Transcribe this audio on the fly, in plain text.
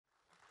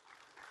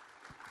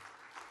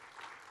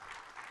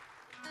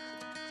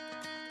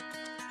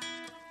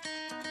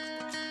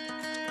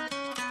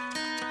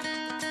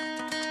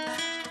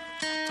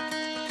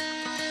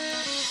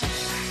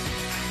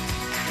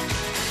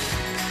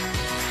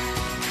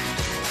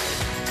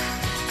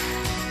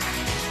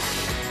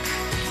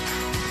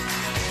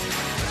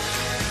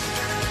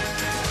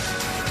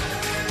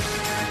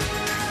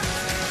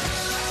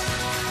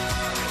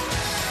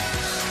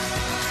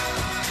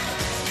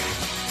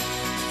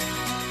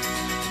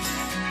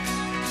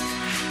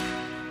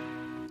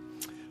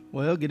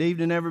Well, good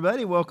evening,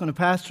 everybody. Welcome to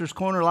Pastor's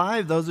Corner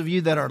Live. Those of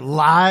you that are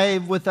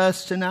live with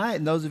us tonight,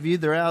 and those of you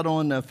that are out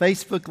on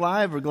Facebook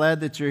Live, we're glad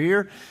that you're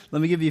here.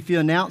 Let me give you a few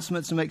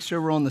announcements to make sure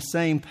we're on the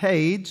same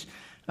page.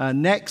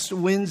 Next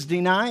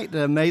Wednesday night,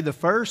 May the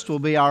 1st, will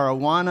be our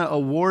Awana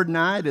Award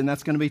Night, and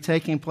that's going to be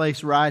taking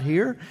place right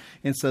here.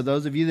 And so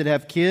those of you that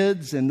have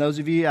kids, and those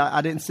of you,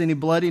 I didn't see any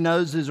bloody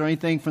noses or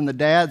anything from the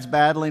dads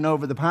battling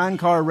over the pine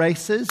car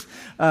races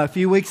a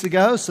few weeks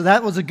ago. So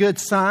that was a good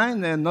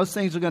sign, and those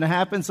things are going to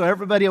happen. So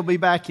everybody will be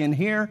back in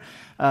here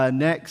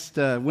next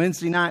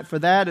Wednesday night for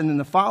that. And then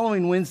the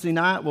following Wednesday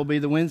night will be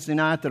the Wednesday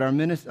night that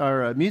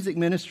our music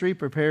ministry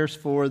prepares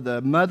for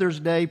the Mother's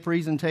Day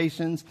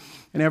presentations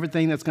and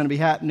everything that's going to be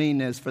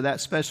happening is for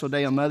that special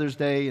day on Mother's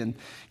Day. And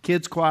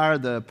Kids Choir,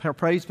 the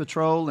Praise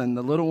Patrol, and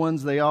the little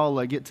ones, they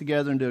all get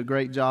together and do a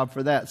great job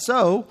for that.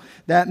 So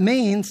that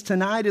means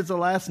tonight is the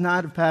last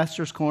night of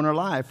Pastor's Corner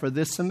Live for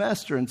this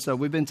semester. And so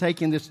we've been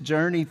taking this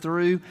journey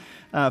through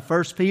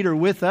 1 Peter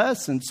with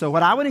us. And so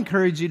what I would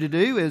encourage you to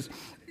do is,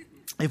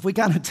 if we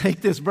kind of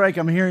take this break,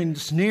 I'm hearing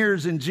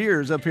sneers and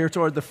jeers up here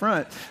toward the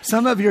front.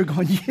 Some of you are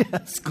going,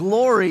 yes,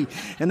 glory,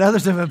 and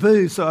others have a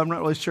boo, so I'm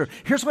not really sure.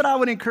 Here's what I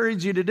would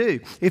encourage you to do.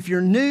 If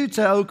you're new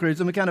to Oak Ridge,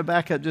 let me kind of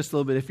back up just a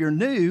little bit. If you're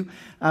new,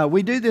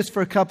 we do this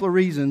for a couple of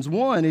reasons.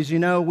 One is,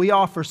 we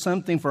offer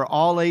something for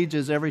all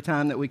ages every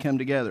time that we come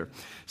together.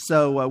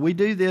 So we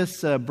do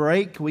this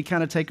break. We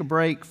kind of take a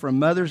break from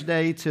Mother's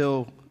Day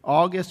till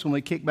August when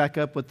we kick back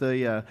up with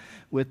the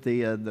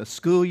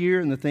school year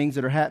and the things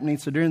that are happening.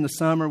 So during the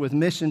summer with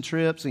mission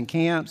trips and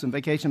camps and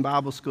vacation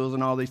Bible schools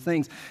and all these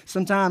things,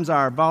 sometimes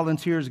our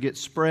volunteers get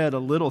spread a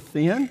little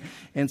thin.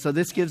 And so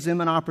this gives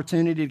them an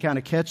opportunity to kind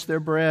of catch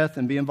their breath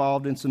and be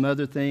involved in some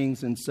other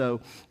things. And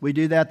so we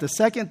do that. The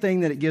second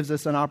thing that it gives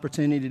us an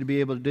opportunity to be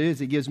able to do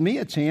is it gives me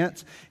a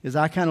chance as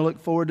I kind of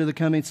look forward to the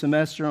coming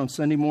semester on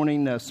Sunday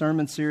morning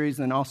sermon series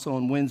and also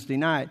on Wednesday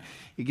night.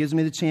 It gives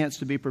me the chance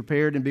to be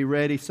prepared and be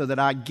ready so that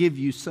I give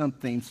you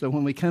something. So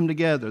when we come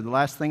together, the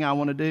last thing I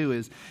want to do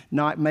is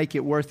not make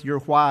it worth your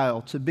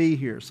while to be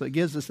here. So it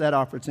gives us that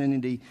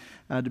opportunity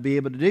to be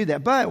able to do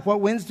that. But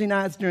what Wednesday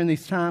nights during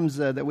these times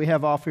that we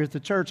have off here at the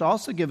church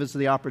also give us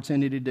the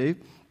opportunity to do,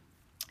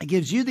 it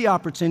gives you the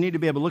opportunity to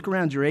be able to look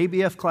around your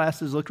ABF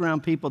classes, look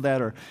around people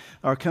that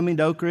are coming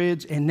to Oak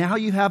Ridge, and now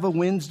you have a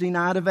Wednesday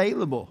night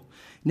available.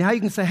 Now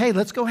you can say, hey,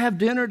 let's go have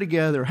dinner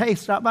together. Hey,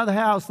 stop by the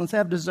house. Let's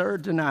have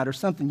dessert tonight or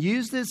something.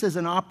 Use this as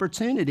an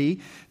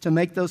opportunity to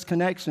make those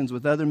connections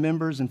with other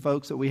members and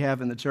folks that we have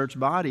in the church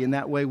body. And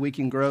that way we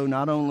can grow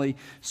not only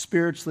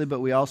spiritually, but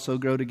we also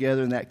grow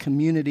together in that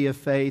community of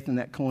faith and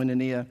that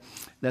koinonia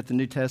that the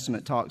New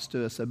Testament talks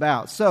to us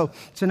about. So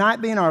tonight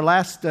being our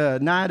last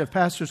night of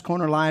Pastor's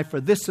Corner Live for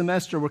this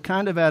semester, we're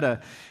kind of at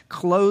a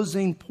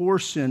closing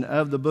portion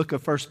of the book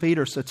of 1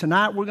 Peter. So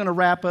tonight we're going to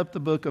wrap up the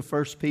book of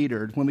 1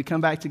 Peter. When we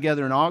come back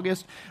together in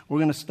August, we're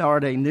going to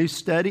start a new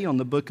study on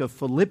the book of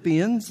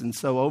Philippians. And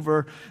so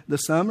over the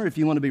summer, if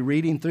you want to be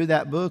reading through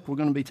that book, we're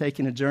going to be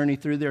taking a journey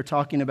through there,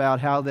 talking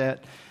about how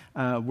that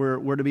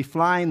we're to be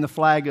flying the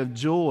flag of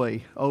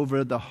joy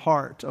over the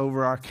heart,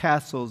 over our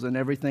castles and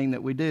everything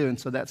that we do. And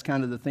so that's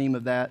kind of the theme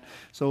of that.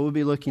 So we'll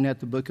be looking at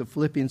the book of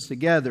Philippians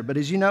together. But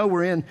as you know,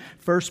 we're in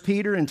 1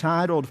 Peter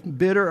entitled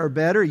Bitter or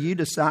Better, You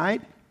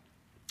Decide.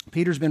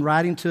 Peter's been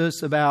writing to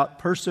us about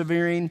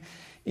persevering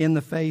in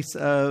the face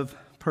of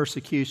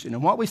persecution.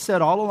 And what we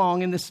said all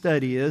along in this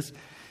study is,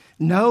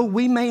 no,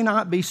 we may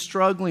not be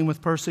struggling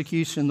with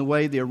persecution the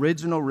way the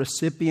original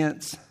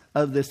recipients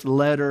of this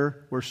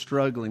letter were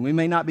struggling. We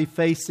may not be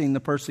facing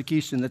the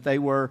persecution that they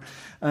were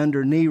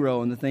under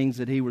Nero and the things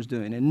that he was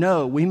doing. And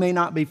no, we may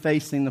not be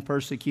facing the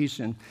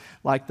persecution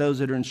like those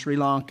that are in Sri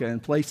Lanka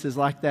and places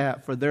like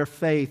that for their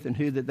faith and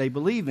who that they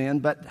believe in.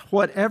 But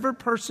whatever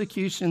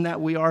persecution that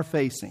we are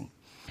facing,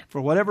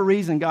 for whatever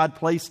reason God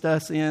placed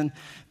us in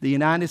the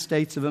United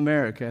States of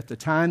America at the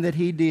time that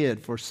he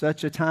did, for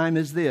such a time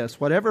as this,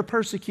 whatever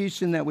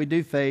persecution that we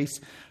do face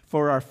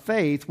for our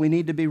faith, we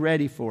need to be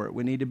ready for it.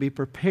 We need to be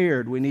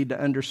prepared. We need to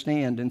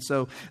understand. And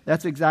so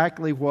that's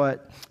exactly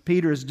what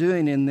Peter is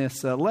doing in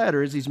this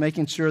letter, is he's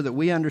making sure that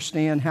we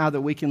understand how that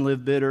we can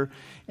live better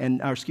and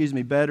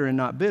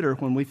not bitter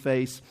when we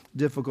face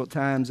difficult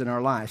times in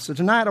our life. So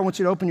tonight I want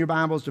you to open your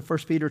Bibles to 1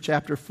 Peter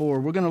chapter 4.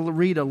 We're going to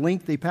read a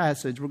lengthy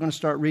passage. We're going to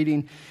start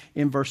reading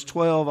in verse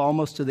 12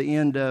 almost to the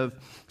end of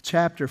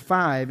chapter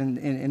 5.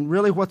 And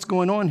really what's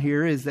going on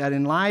here is that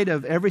in light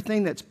of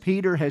everything that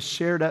Peter has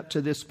shared up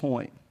to this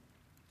point,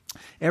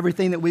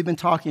 everything that we've been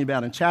talking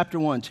about in chapter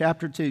 1,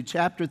 chapter 2,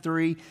 chapter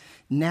 3,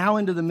 now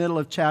into the middle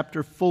of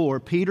chapter 4,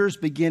 Peter's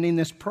beginning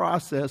this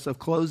process of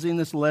closing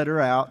this letter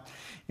out.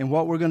 And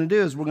what we're going to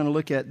do is we're going to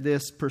look at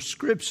this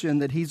prescription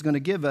that he's going to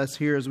give us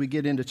here as we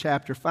get into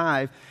chapter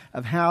 5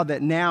 of how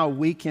that now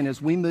we can,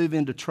 as we move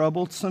into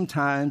troublesome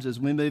times, as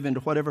we move into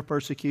whatever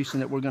persecution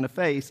that we're going to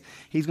face,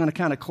 he's going to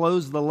kind of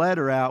close the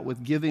letter out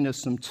with giving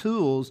us some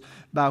tools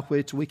by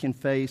which we can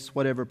face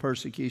whatever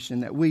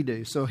persecution that we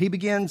do. So he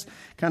begins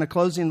kind of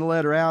closing the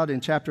letter out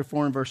in chapter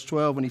 4 and verse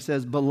 12 when he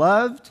says,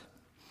 "Beloved,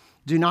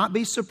 do not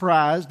be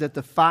surprised at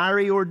the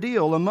fiery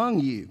ordeal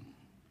among you,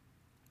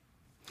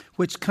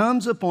 which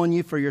comes upon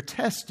you for your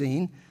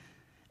testing,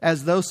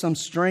 as though some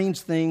strange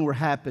thing were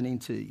happening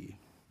to you.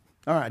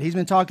 All right, he's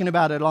been talking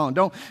about it long.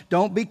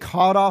 Don't be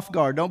caught off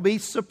guard. Don't be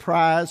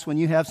surprised when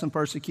you have some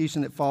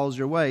persecution that falls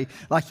your way,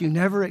 like you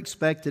never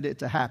expected it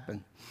to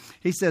happen.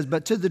 He says,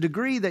 but to the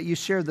degree that you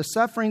share the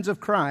sufferings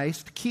of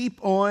Christ, keep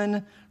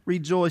on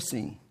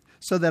rejoicing,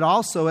 so that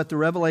also at the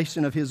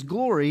revelation of his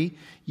glory,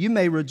 you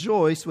may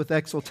rejoice with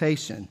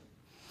exultation.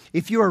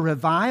 If you are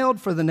reviled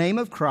for the name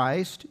of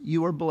Christ,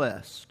 you are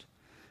blessed,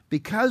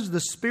 because the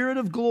Spirit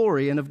of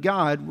glory and of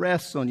God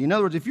rests on you. In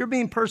other words, if you're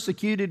being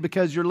persecuted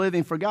because you're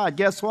living for God,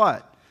 guess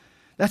what?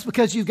 That's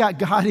because you've got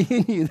God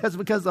in you. That's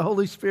because the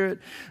Holy Spirit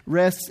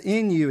rests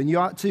in you, and you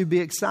ought to be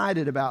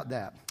excited about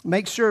that.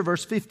 Make sure,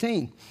 verse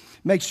 15,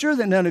 make sure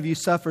that none of you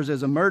suffers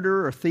as a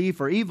murderer or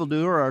thief or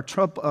evildoer or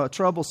a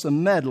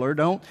troublesome meddler.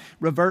 Don't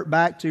revert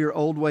back to your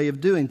old way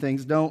of doing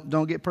things.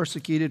 Don't get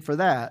persecuted for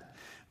that.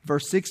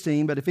 Verse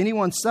 16, but if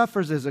anyone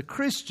suffers as a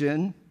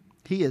Christian,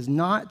 he is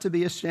not to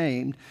be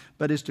ashamed,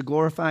 but is to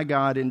glorify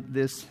God in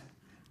this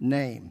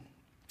name.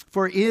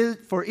 For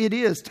it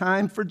is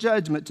time for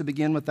judgment to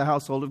begin with the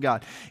household of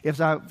God. If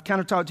I've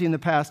kind of talked to you in the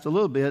past a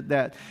little bit,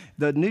 that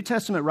the New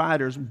Testament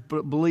writers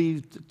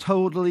believed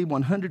totally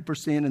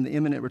 100% in the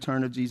imminent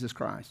return of Jesus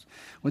Christ.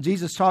 When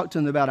Jesus talked to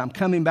them about, I'm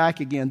coming back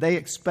again, they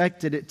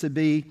expected it to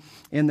be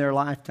in their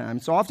lifetime.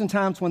 So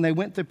oftentimes when they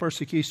went through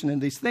persecution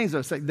and these things,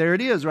 they'll say, there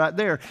it is right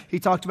there. He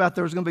talked about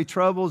there was going to be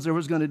troubles, there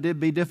was going to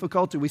be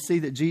difficulty. We see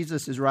that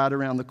Jesus is right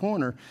around the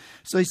corner.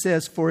 So he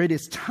says, for it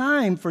is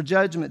time for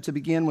judgment to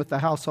begin with the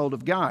household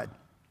of God.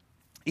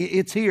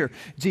 It's here.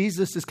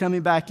 Jesus is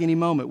coming back any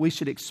moment. We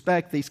should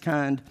expect these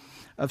kind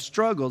of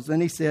struggles.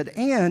 And he said,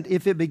 and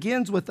if it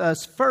begins with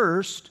us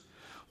first,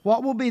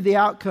 what will be the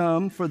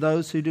outcome for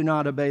those who do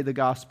not obey the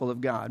gospel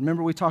of God?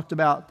 Remember, we talked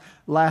about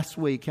last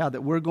week how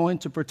that we're going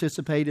to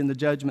participate in the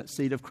judgment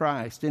seat of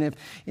Christ. And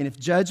if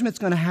judgment's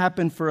going to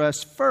happen for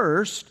us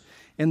first,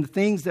 and the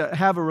things that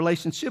have a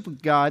relationship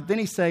with God, then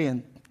he's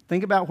saying,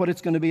 think about what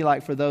it's going to be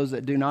like for those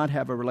that do not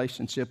have a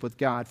relationship with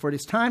God. For it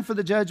is time for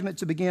the judgment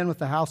to begin with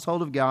the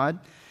household of God.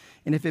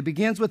 And if it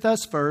begins with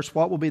us first,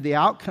 what will be the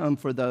outcome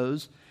for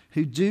those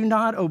who do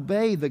not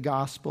obey the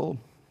gospel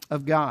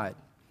of God?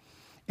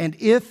 And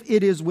if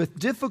it is with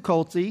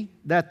difficulty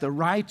that the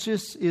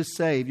righteous is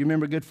saved. You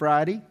remember Good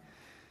Friday?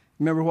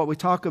 Remember what we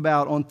talked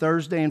about on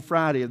Thursday and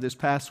Friday of this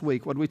past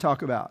week. What did we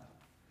talk about?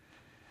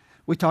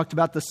 We talked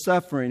about the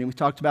suffering, and we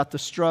talked about the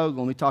struggle,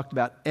 and we talked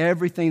about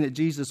everything that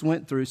Jesus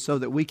went through so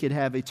that we could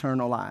have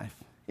eternal life.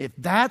 If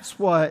that's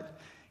what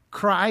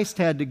Christ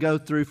had to go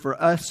through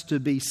for us to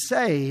be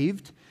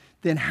saved,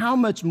 then how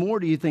much more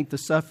do you think the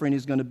suffering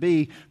is going to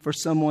be for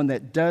someone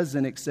that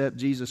doesn't accept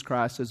Jesus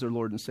Christ as their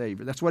Lord and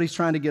Savior? That's what he's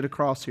trying to get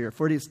across here.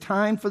 For it is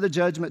time for the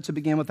judgment to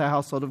begin with the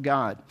household of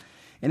God.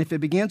 And if it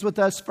begins with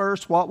us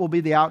first, what will be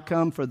the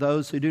outcome for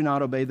those who do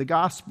not obey the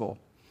gospel?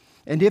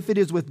 And if it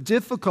is with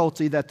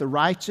difficulty that the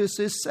righteous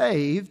is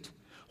saved,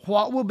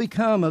 what will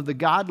become of the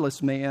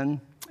godless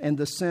man and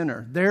the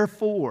sinner?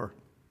 Therefore,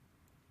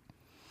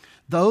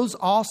 those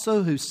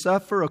also who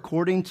suffer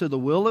according to the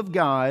will of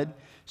God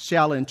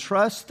shall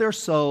entrust their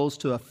souls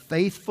to a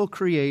faithful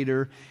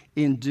Creator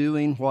in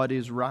doing what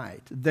is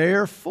right.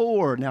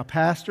 Therefore, now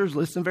pastors,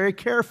 listen very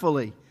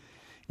carefully.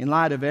 In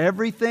light of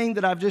everything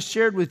that I've just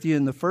shared with you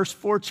in the first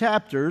 4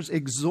 chapters,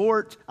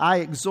 I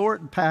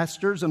exhort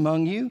pastors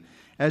among you,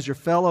 as your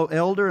fellow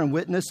elder and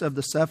witness of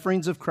the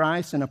sufferings of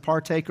Christ and a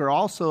partaker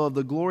also of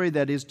the glory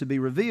that is to be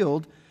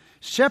revealed,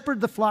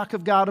 shepherd the flock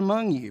of God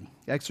among you,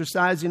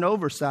 exercising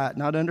oversight,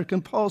 not under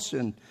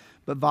compulsion,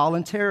 but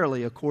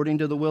voluntarily, according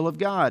to the will of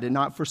God, and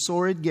not for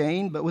sordid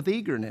gain, but with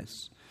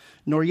eagerness.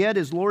 Nor yet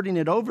is lording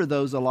it over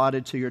those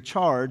allotted to your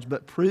charge,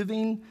 but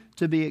proving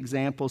to be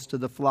examples to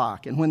the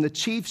flock. And when the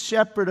chief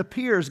shepherd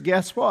appears,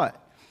 guess what?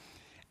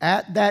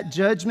 At that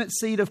judgment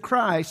seat of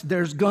Christ,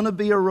 there's going to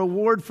be a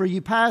reward for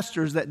you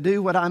pastors that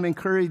do what I'm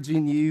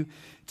encouraging you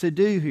to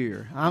do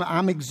here.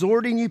 I'm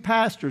exhorting you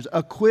pastors,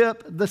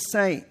 equip the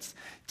saints,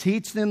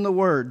 teach them the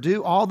word,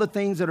 do all the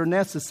things that are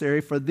necessary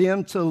for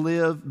them to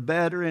live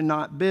better and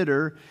not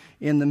bitter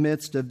in the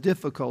midst of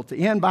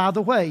difficulty. And by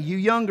the way, you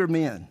younger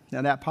men,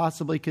 now that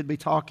possibly could be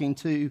talking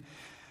to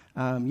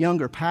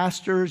younger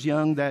pastors,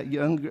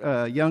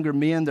 younger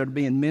men that are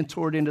being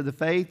mentored into the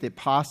faith. It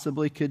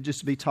possibly could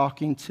just be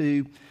talking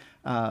to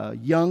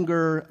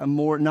younger,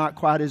 more not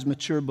quite as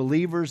mature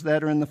believers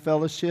that are in the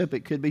fellowship.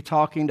 It could be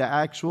talking to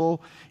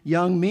actual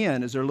young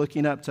men as they're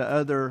looking up to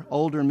other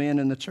older men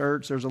in the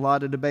church. There's a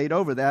lot of debate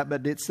over that,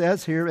 but it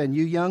says here, and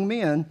you young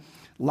men,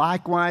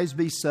 likewise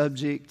be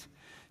subject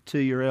to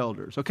your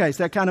elders. Okay, does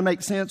that kind of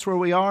make sense where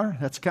we are?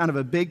 That's kind of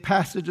a big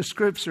passage of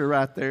Scripture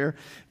right there.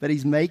 But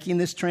he's making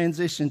this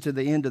transition to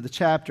the end of the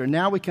chapter.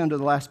 Now we come to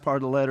the last part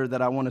of the letter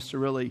that I want us to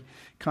really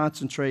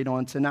concentrate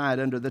on tonight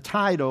under the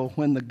title,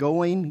 When the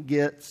Going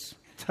Gets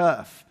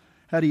Tough.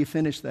 How do you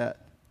finish that?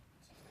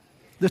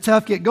 The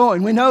tough get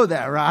going. We know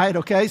that, right?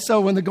 Okay, so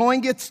when the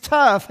going gets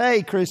tough,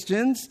 hey,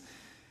 Christians,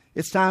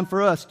 it's time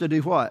for us to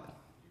do what?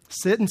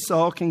 Sit and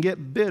sulk and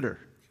get bitter.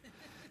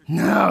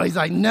 No, he's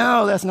like,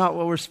 no, that's not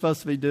what we're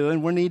supposed to be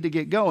doing. We need to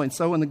get going.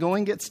 So when the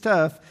going gets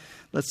tough,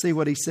 let's see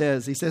what he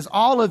says. He says,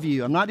 all of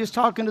you. I'm not just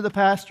talking to the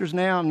pastors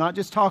now. I'm not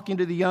just talking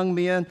to the young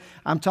men.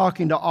 I'm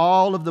talking to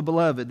all of the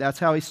beloved. That's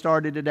how he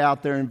started it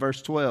out there in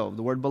verse 12.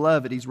 The word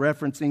beloved, he's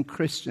referencing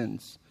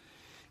Christians.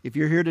 If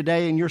you're here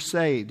today and you're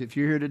saved, if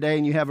you're here today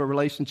and you have a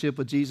relationship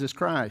with Jesus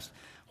Christ,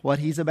 what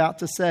he's about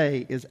to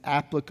say is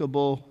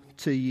applicable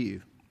to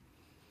you.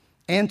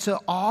 And to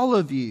all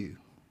of you,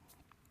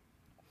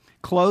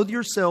 clothe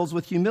yourselves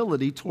with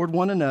humility toward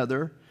one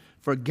another,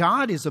 for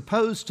God is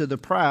opposed to the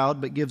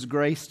proud, but gives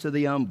grace to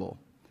the humble.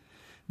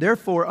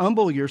 Therefore,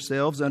 humble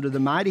yourselves under the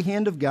mighty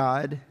hand of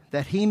God,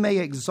 that he may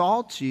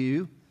exalt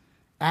you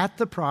at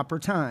the proper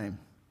time,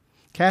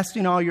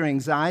 casting all your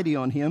anxiety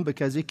on him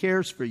because he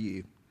cares for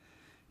you.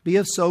 Be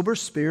of sober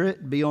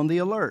spirit, be on the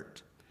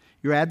alert.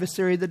 Your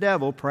adversary, the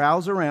devil,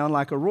 prowls around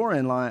like a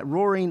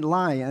roaring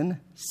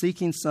lion,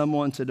 seeking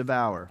someone to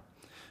devour.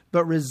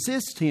 But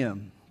resist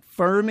him,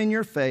 firm in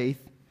your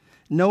faith,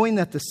 knowing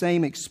that the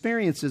same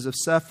experiences of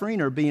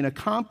suffering are being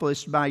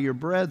accomplished by your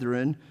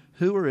brethren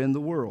who are in the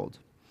world.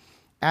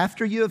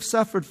 After you have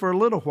suffered for a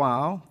little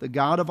while, the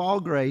God of all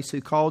grace,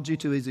 who called you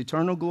to his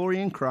eternal glory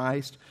in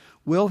Christ,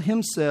 will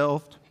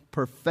himself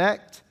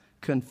perfect,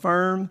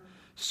 confirm,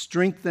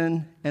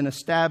 strengthen, and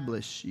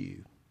establish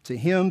you. To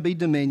him be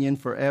dominion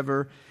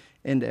forever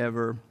and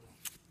ever.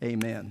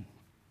 Amen.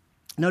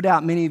 No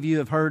doubt many of you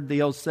have heard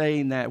the old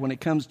saying that when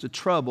it comes to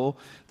trouble,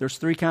 there's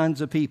three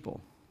kinds of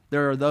people.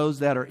 There are those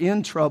that are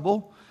in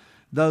trouble,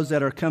 those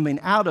that are coming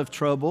out of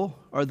trouble,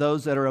 or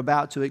those that are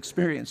about to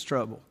experience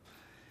trouble.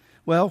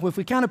 Well, if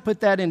we kind of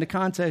put that into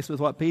context with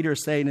what Peter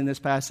is saying in this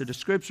passage of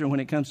Scripture when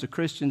it comes to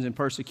Christians and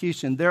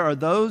persecution, there are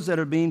those that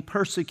are being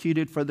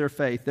persecuted for their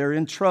faith. They're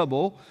in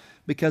trouble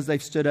because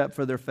they've stood up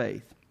for their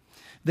faith.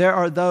 There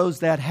are those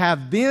that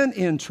have been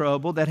in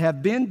trouble, that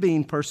have been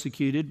being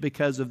persecuted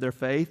because of their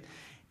faith.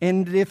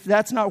 And if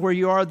that's not where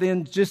you are,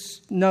 then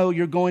just know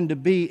you're going to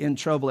be in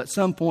trouble at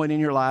some point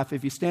in your life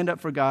if you stand up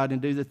for God and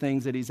do the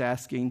things that he's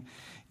asking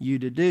you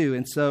to do.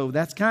 And so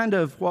that's kind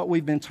of what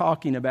we've been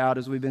talking about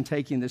as we've been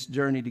taking this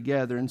journey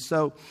together. And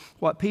so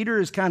what Peter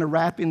is kind of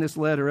wrapping this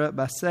letter up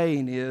by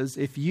saying is,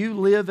 if you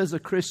live as a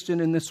Christian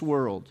in this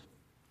world,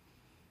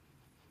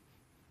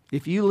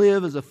 if you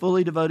live as a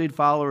fully devoted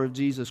follower of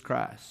Jesus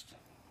Christ,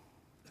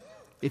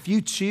 if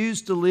you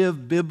choose to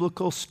live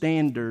biblical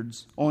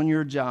standards on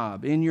your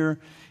job, in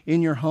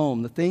your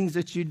home, the things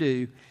that you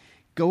do,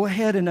 go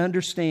ahead and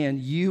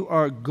understand you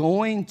are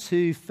going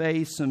to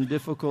face some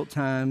difficult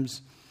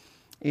times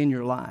in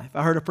your life.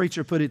 I heard a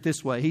preacher put it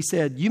this way. He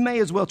said, you may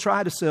as well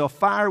try to sell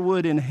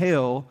firewood in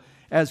hell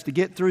as to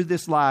get through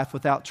this life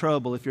without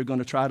trouble if you're going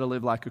to try to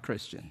live like a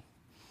Christian.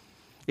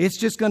 It's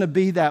just going to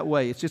be that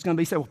way. It's just going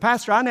to be said, well,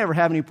 Pastor, I never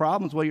have any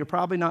problems. Well, you're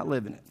probably not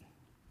living it.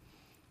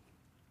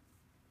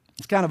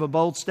 It's kind of a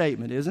bold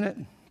statement, isn't it?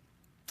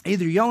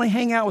 Either you only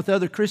hang out with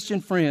other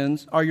Christian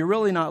friends, or you're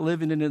really not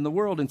living it in the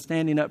world and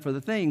standing up for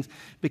the things,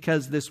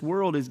 because this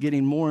world is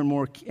getting more and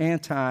more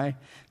anti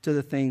to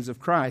the things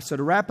of Christ. So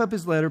to wrap up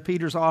his letter,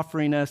 Peter's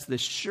offering us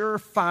this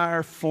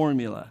surefire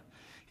formula.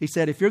 He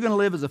said, if you're going to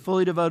live as a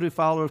fully devoted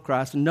follower of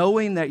Christ,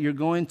 knowing that you're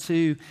going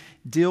to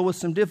deal with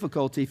some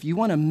difficulty, if you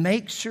want to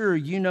make sure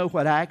you know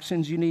what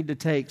actions you need to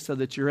take so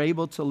that you're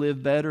able to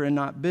live better and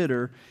not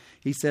bitter,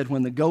 he said,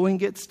 when the going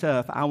gets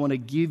tough, I want to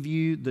give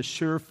you the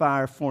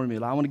surefire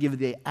formula. I want to give you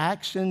the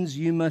actions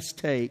you must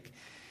take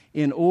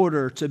in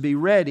order to be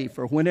ready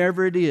for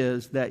whenever it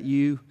is that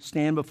you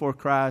stand before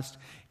Christ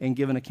and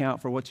give an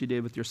account for what you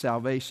did with your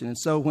salvation. And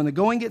so when the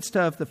going gets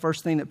tough, the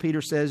first thing that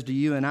Peter says to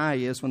you and I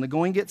is, when the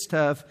going gets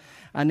tough,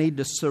 I need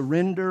to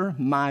surrender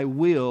my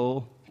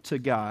will to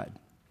God.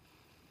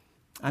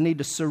 I need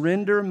to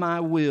surrender my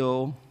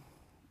will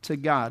to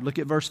God. Look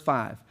at verse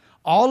 5.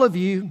 All of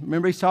you,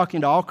 remember he's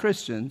talking to all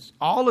Christians,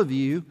 all of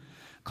you,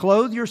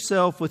 clothe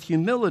yourself with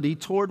humility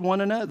toward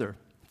one another.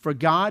 For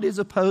God is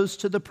opposed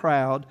to the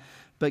proud,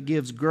 but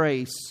gives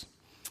grace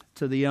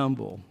to the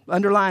humble.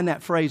 Underline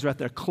that phrase right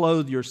there,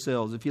 clothe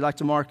yourselves. If you like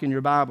to mark in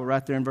your Bible,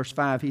 right there in verse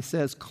 5, he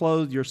says,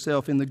 clothe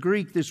yourself. In the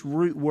Greek, this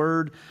root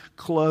word,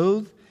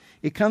 clothe,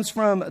 it comes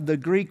from the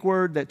Greek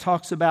word that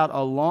talks about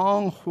a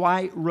long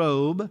white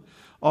robe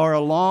or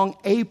a long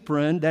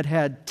apron that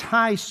had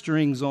tie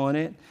strings on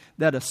it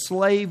that a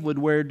slave would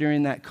wear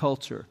during that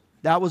culture.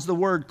 That was the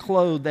word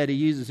clothe that he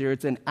uses here.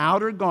 It's an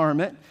outer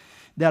garment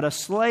that a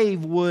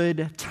slave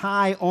would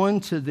tie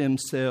onto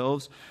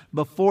themselves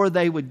before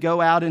they would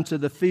go out into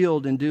the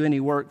field and do any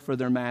work for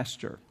their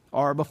master,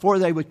 or before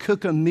they would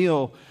cook a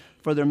meal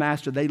for their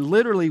master. They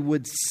literally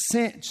would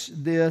cinch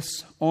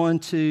this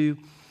onto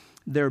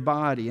their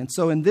body. And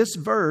so in this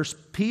verse,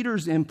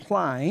 Peter's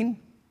implying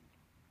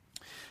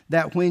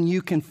that when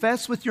you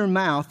confess with your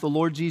mouth the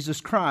Lord Jesus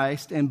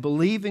Christ and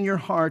believe in your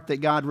heart that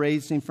God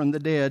raised him from the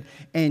dead,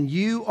 and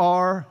you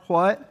are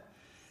what?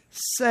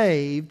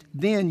 Saved,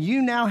 then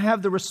you now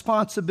have the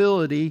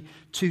responsibility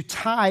to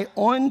tie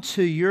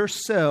onto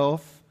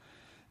yourself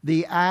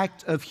the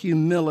act of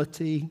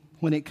humility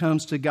when it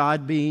comes to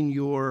God being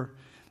your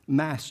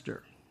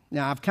master.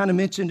 Now, I've kind of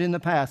mentioned in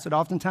the past that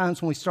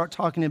oftentimes when we start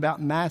talking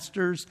about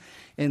masters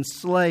and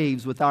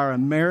slaves with our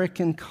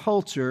American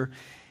culture,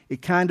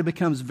 it kind of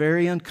becomes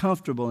very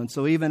uncomfortable. And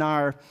so even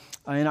our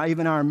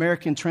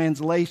American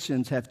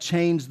translations have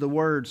changed the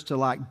words to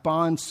like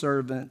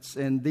bondservants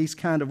and these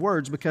kind of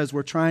words because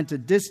we're trying to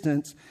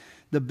distance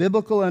the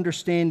biblical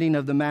understanding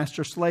of the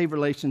master-slave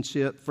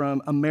relationship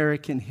from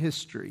American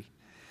history.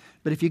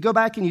 But if you go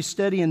back and you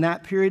study in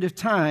that period of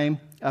time,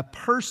 a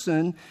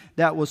person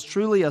that was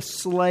truly a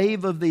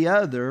slave of the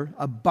other,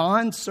 a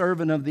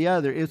bondservant of the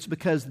other, it's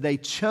because they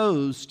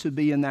chose to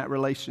be in that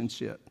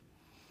relationship.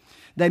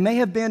 They may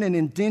have been an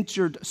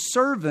indentured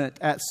servant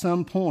at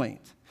some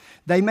point.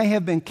 They may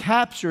have been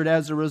captured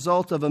as a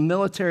result of a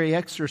military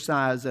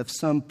exercise at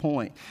some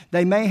point.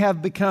 They may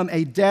have become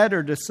a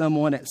debtor to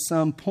someone at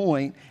some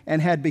point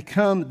and had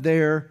become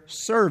their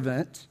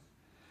servant.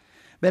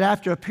 But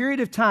after a period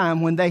of time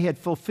when they had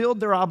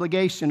fulfilled their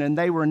obligation and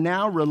they were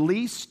now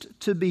released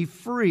to be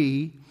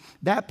free,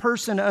 that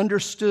person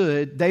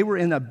understood they were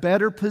in a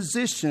better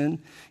position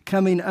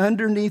coming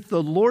underneath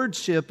the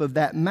lordship of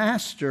that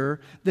master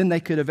than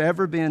they could have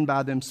ever been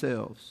by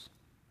themselves.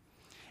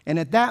 And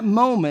at that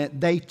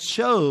moment, they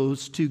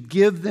chose to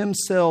give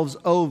themselves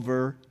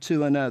over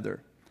to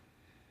another.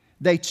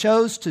 They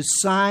chose to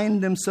sign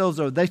themselves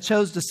over. They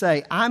chose to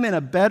say, I'm in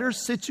a better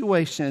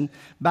situation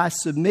by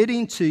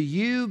submitting to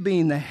you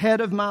being the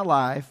head of my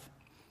life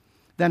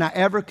than I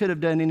ever could have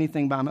done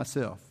anything by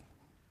myself.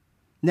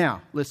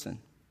 Now, listen.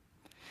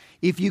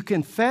 If you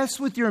confess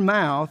with your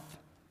mouth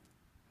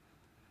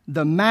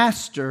the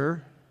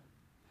Master,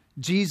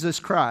 Jesus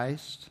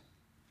Christ,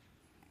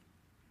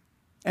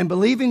 and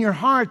believe in your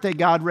heart that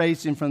God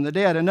raised him from the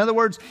dead. In other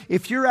words,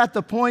 if you're at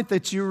the point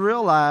that you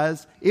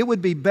realize it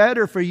would be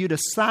better for you to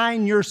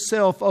sign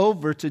yourself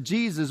over to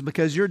Jesus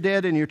because you're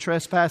dead in your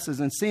trespasses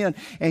and sin,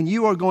 and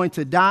you are going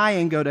to die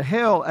and go to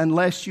hell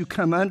unless you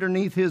come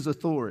underneath his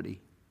authority.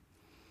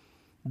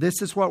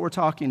 This is what we're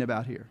talking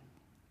about here.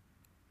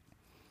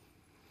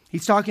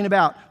 He's talking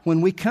about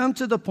when we come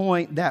to the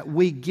point that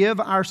we give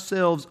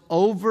ourselves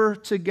over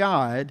to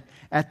God,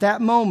 at that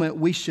moment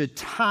we should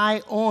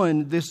tie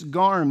on this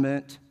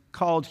garment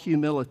called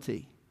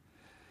humility.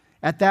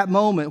 At that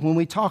moment, when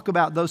we talk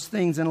about those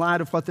things in light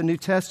of what the New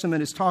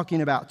Testament is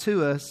talking about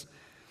to us,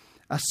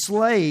 a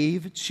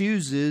slave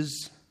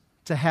chooses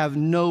to have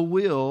no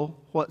will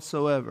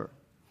whatsoever.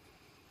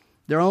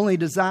 Their only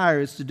desire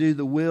is to do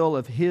the will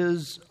of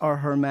his or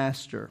her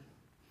master.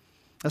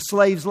 A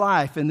slave's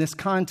life in this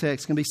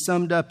context can be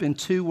summed up in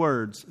two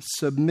words: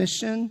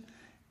 submission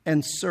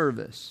and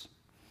service.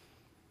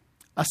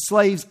 A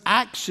slave's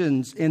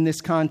actions in this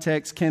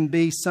context can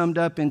be summed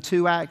up in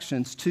two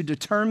actions: to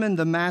determine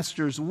the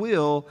master's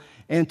will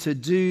and to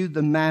do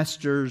the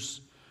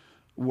master's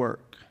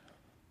work.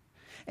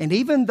 And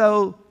even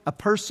though a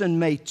person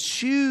may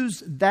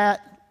choose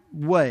that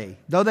way,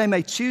 though they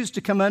may choose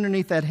to come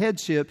underneath that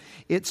headship,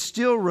 it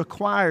still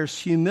requires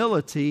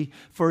humility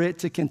for it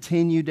to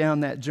continue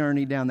down that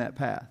journey, down that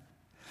path.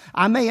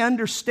 I may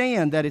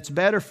understand that it's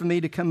better for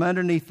me to come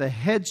underneath the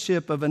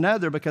headship of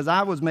another because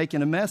I was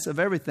making a mess of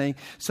everything,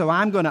 so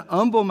I'm going to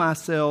humble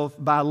myself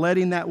by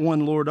letting that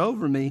one lord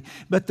over me.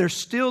 But there's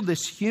still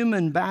this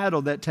human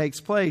battle that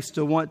takes place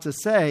to want to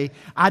say,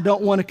 I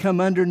don't want to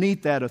come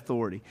underneath that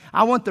authority.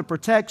 I want the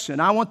protection.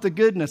 I want the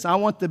goodness. I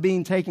want the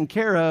being taken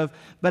care of,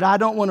 but I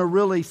don't want to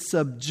really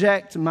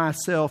subject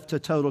myself to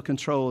total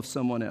control of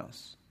someone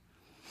else.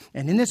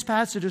 And in this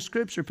passage of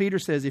Scripture, Peter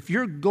says, if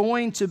you're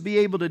going to be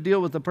able to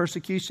deal with the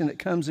persecution that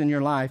comes in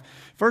your life,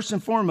 first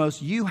and foremost,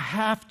 you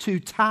have to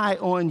tie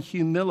on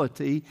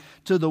humility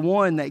to the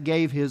one that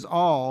gave his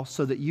all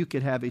so that you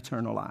could have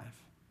eternal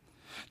life.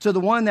 To the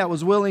one that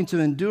was willing to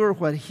endure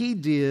what he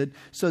did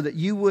so that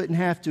you wouldn't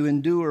have to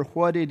endure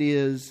what it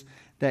is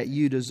that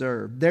you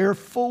deserve.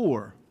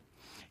 Therefore,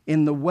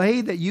 in the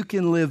way that you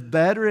can live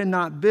better and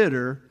not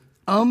bitter,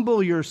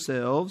 humble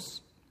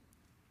yourselves.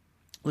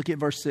 Look at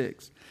verse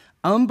 6.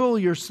 Humble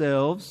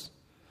yourselves,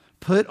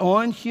 put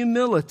on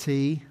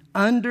humility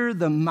under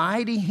the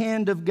mighty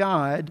hand of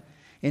God.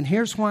 And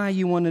here's why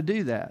you want to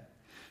do that.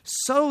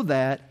 So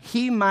that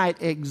he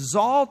might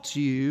exalt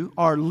you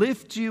or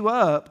lift you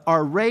up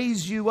or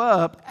raise you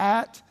up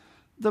at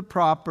the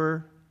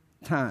proper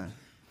time.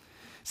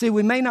 See,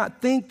 we may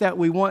not think that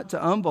we want to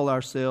humble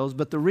ourselves,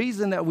 but the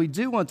reason that we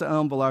do want to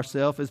humble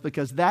ourselves is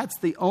because that's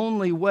the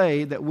only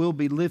way that we'll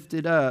be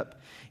lifted up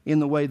in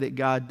the way that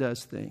God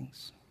does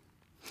things.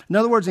 In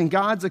other words, in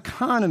God's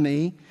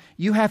economy,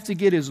 you have to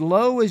get as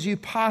low as you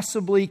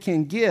possibly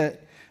can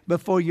get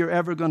before you're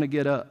ever going to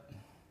get up.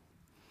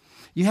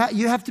 You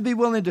have to be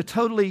willing to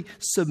totally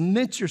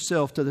submit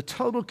yourself to the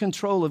total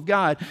control of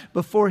God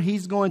before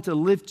he's going to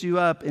lift you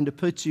up and to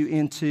put you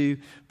into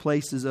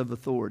places of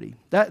authority.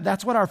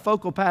 That's what our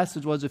focal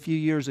passage was a few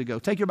years ago.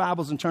 Take your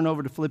Bibles and turn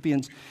over to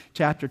Philippians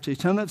chapter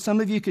 2. Some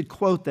of you could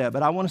quote that,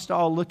 but I want us to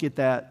all look at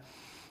that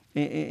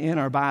in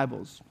our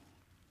Bibles.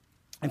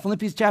 In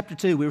Philippians chapter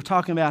 2, we were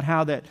talking about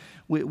how that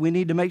we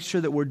need to make sure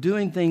that we're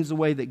doing things the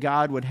way that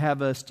God would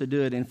have us to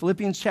do it. In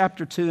Philippians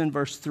chapter 2 and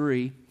verse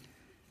 3,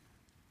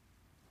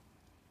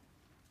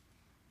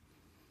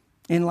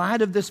 In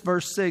light of this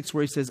verse 6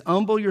 where he says,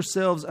 humble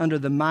yourselves under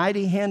the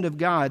mighty hand of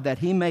God that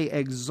he may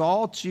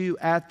exalt you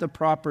at the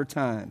proper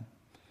time.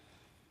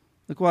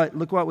 Look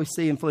what we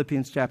see in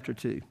Philippians chapter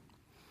 2.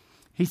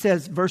 He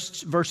says,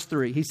 verse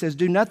 3, he says,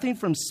 do nothing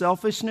from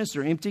selfishness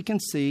or empty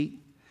conceit,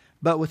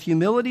 but with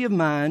humility of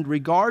mind,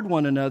 regard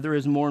one another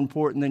as more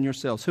important than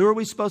yourselves. Who are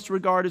we supposed to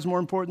regard as more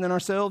important than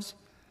ourselves?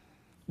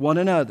 One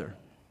another.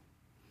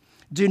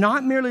 Do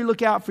not merely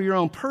look out for your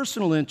own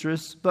personal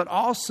interests, but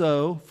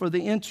also for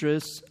the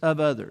interests of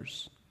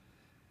others.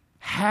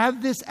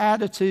 Have this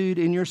attitude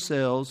in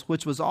yourselves,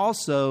 which was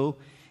also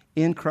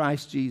in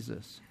Christ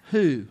Jesus,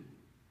 who,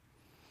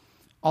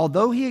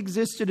 although he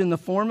existed in the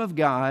form of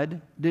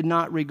God, did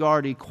not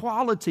regard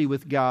equality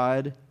with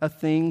God a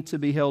thing to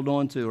be held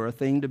on to or a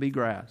thing to be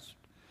grasped,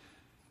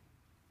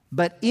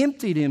 but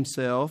emptied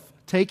himself,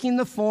 taking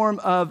the form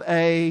of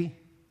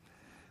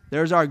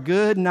there's our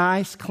good,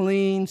 nice,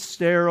 clean,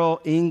 sterile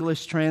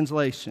English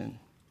translation,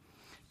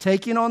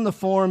 taking on the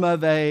form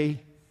of a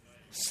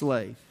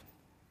slave.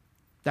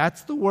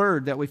 That's the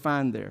word that we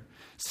find there.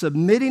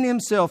 Submitting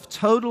himself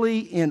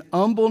totally in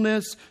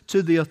humbleness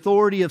to the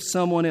authority of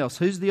someone else.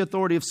 Who's the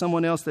authority of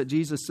someone else that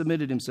Jesus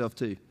submitted himself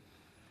to?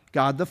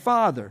 God the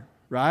Father,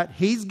 right?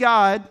 He's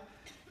God.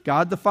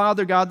 God the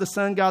Father, God the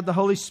Son, God the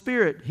Holy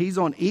Spirit. He's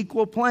on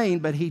equal plane,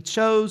 but he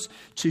chose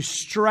to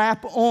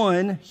strap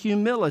on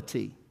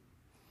humility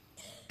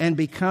and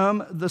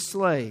become the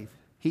slave.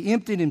 He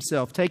emptied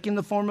himself, taking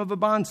the form of a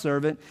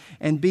bondservant,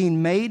 and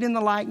being made in the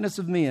likeness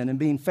of men, and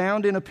being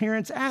found in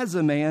appearance as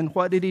a man,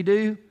 what did he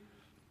do?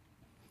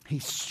 He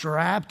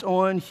strapped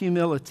on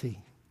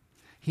humility.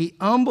 He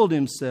humbled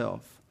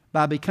himself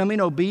by becoming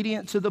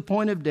obedient to the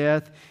point of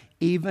death,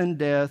 even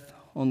death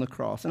on the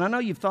cross. And I know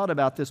you've thought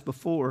about this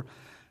before,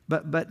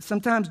 but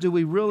sometimes do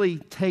we really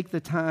take the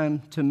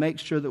time to make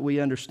sure that we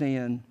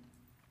understand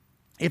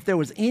if there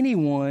was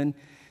anyone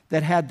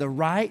that had the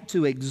right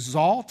to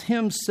exalt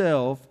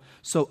himself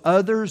so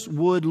others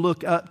would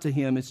look up to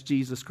him, it's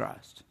Jesus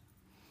Christ.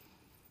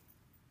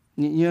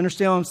 You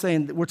understand what I'm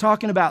saying? We're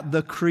talking about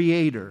the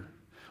Creator.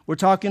 We're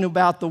talking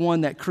about the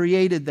one that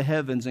created the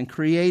heavens and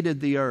created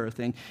the earth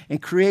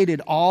and created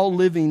all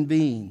living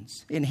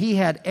beings. And he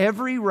had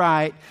every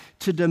right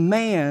to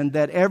demand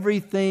that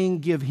everything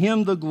give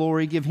him the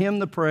glory, give him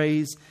the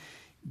praise,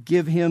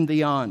 give him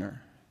the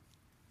honor.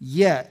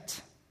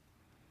 Yet,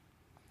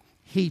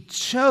 he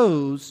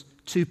chose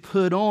to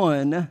put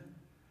on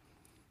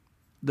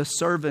the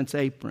servant's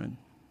apron.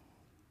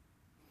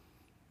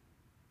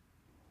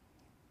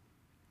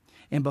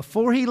 And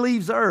before he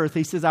leaves earth,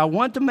 he says, I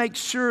want to make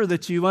sure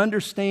that you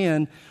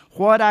understand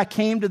what I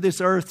came to this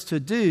earth to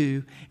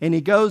do. And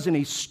he goes and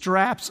he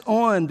straps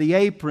on the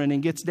apron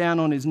and gets down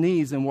on his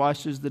knees and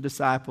washes the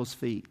disciples'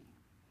 feet.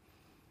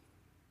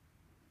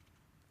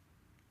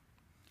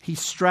 He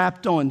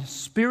strapped on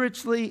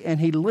spiritually and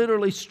he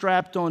literally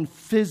strapped on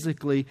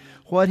physically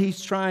what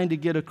he's trying to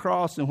get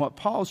across and what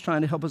Paul's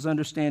trying to help us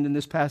understand in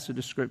this passage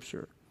of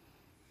Scripture.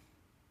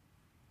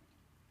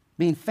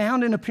 Being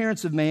found in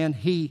appearance of man,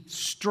 he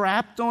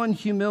strapped on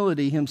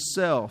humility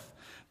himself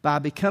by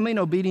becoming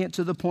obedient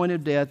to the point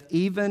of death,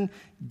 even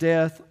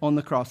death on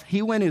the cross.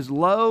 He went as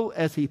low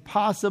as he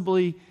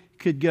possibly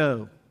could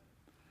go.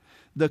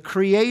 The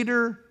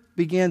Creator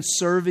began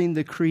serving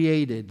the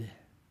created.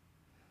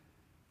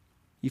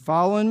 You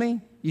following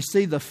me? You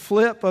see the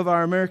flip of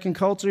our American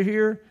culture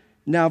here?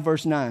 Now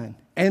verse 9.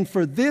 And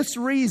for this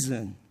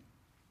reason,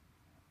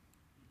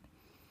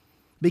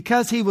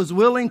 because he was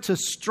willing to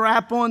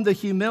strap on the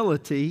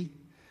humility,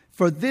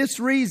 for this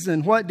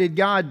reason, what did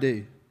God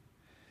do?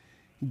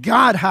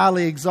 God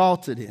highly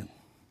exalted him.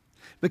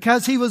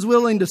 Because he was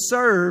willing to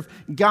serve,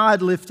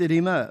 God lifted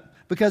him up.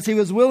 Because he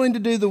was willing to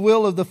do the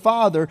will of the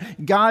Father,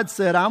 God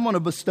said, I'm going to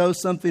bestow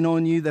something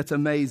on you that's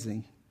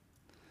amazing.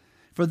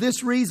 For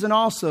this reason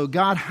also,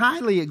 God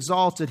highly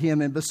exalted him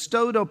and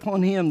bestowed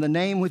upon him the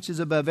name which is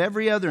above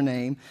every other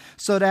name,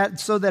 so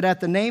that at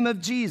the name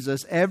of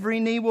Jesus every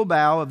knee will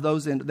bow of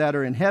those that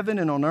are in heaven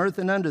and on earth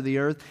and under the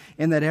earth,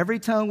 and that every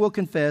tongue will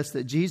confess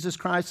that Jesus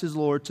Christ is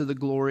Lord to the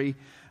glory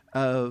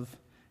of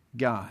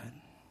God.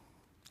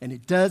 And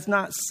it does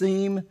not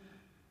seem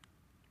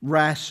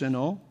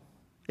rational.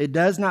 It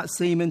does not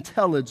seem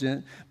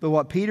intelligent, but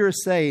what Peter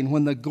is saying,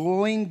 when the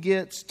going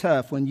gets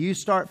tough, when you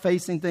start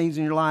facing things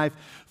in your life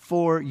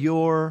for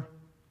your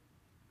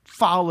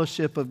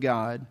fellowship of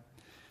God,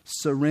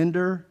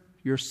 surrender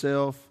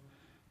yourself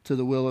to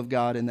the will of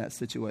God in that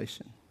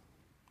situation.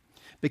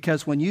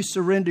 Because when you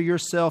surrender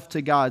yourself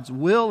to God's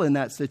will in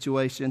that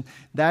situation,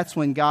 that's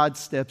when God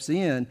steps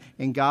in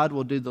and God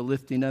will do the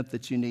lifting up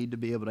that you need to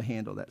be able to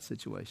handle that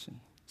situation.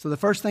 So the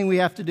first thing we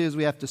have to do is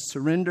we have to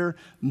surrender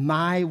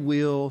my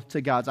will to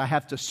God's. I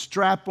have to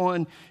strap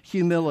on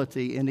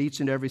humility in each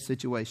and every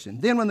situation.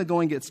 Then when the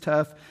going gets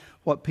tough,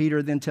 what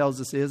Peter then tells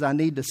us is I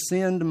need to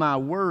send my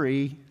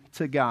worry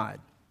to God.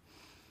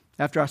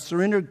 After I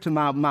surrender to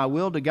my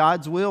will to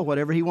God's will,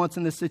 whatever he wants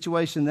in this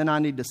situation, then I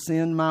need to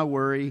send my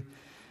worry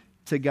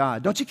to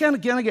God. Don't you kind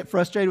of get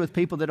frustrated with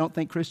people that don't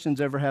think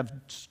Christians ever have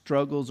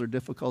struggles or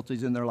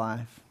difficulties in their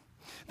life?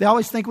 They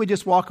always think we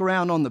just walk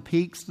around on the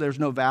peaks. There's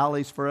no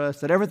valleys for us,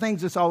 that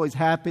everything's just always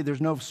happy.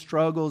 There's no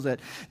struggles,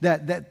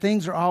 that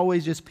things are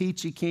always just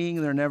peachy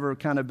keen. They're never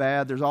kind of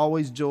bad. There's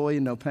always joy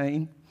and no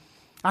pain.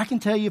 I can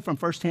tell you from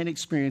firsthand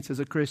experience as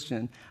a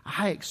Christian,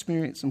 I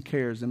experienced some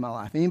cares in my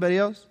life. Anybody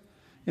else?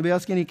 Anybody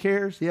else get any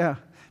cares? Yeah.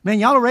 Man,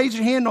 y'all will raise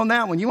your hand on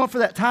that one. You want for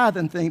that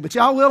tithing thing, but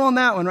y'all will on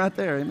that one right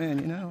there. Amen.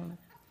 You know,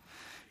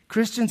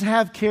 Christians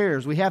have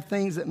cares. We have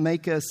things that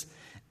make us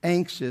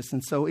anxious.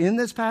 And so in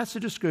this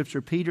passage of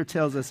Scripture, Peter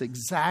tells us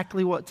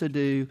exactly what to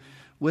do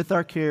with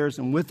our cares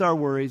and with our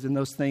worries and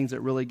those things that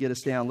really get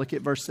us down. Look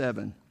at verse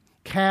 7.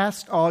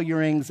 Cast all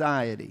your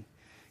anxiety.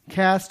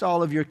 Cast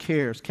all of your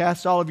cares.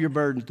 Cast all of your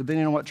burdens,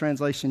 depending on what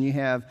translation you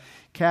have.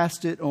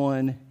 Cast it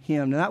on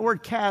him. Now that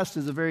word cast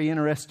is a very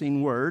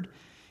interesting word.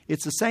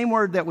 It's the same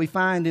word that we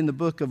find in the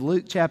book of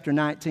Luke chapter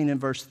 19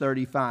 and verse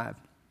 35.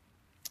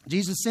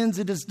 Jesus sends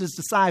it to his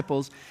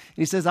disciples, and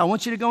he says, I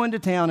want you to go into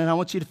town, and I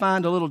want you to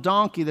find a little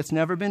donkey that's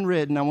never been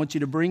ridden. I want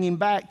you to bring him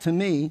back to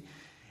me.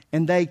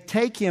 And they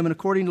take him, and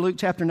according to Luke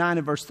chapter 9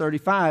 and verse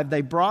 35,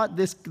 they brought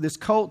this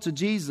colt to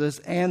Jesus,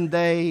 and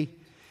they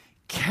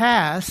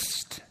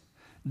cast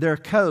their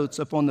coats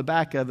upon the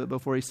back of it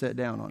before he sat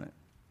down on it.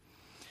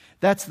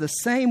 That's the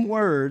same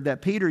word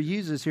that Peter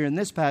uses here in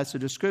this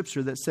passage of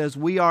Scripture that says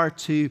we are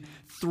to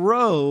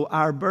throw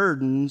our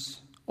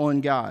burdens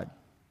on God.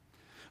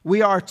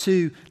 We are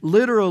to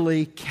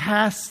literally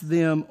cast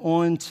them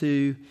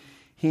onto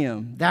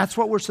him. That's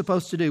what we're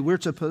supposed to do. We're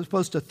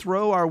supposed to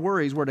throw our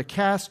worries. We're to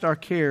cast our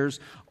cares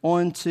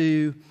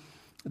onto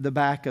the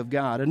back of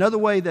God. Another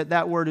way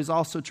that word is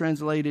also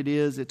translated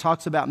is it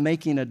talks about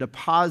making a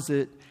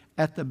deposit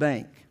at the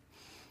bank.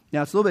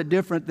 Now, it's a little bit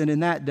different than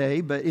in that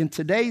day, but in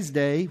today's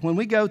day, when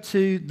we go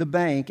to the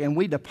bank and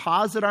we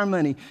deposit our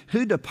money,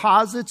 who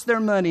deposits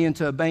their money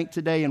into a bank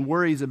today and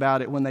worries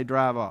about it when they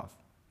drive off?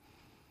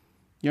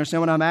 You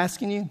understand what I'm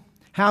asking you?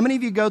 How many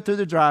of you go through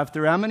the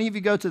drive-thru? How many of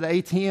you go to the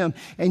ATM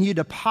and you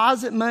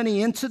deposit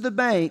money into the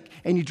bank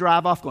and you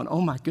drive off going,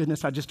 oh my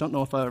goodness, I just don't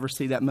know if I'll ever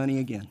see that money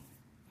again?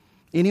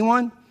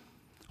 Anyone?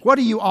 What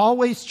do you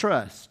always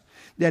trust?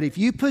 That if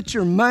you put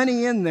your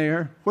money in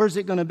there, where's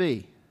it going to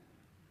be?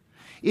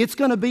 It's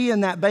going to be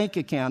in that bank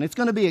account. It's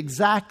going to be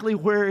exactly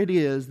where it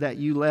is that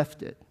you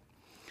left it.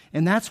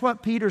 And that's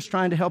what Peter's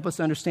trying to help us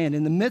understand.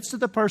 In the midst of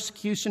the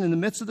persecution, in the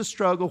midst of the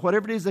struggle,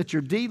 whatever it is that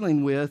you're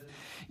dealing with,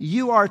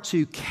 you are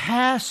to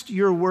cast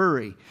your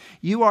worry.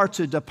 You are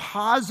to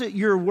deposit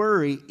your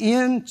worry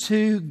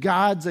into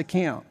God's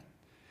account.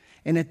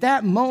 And at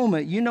that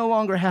moment, you no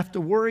longer have to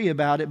worry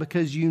about it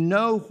because you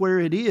know where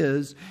it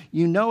is.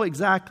 You know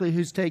exactly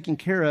who's taking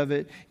care of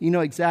it. You know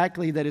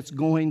exactly that it's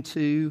going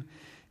to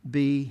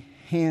be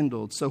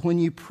handled. So when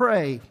you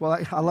pray, well,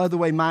 I love the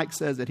way Mike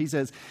says it. He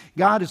says,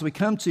 God, as we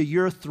come to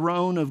your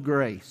throne of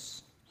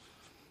grace,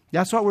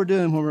 that's what we're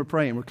doing when we're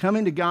praying. We're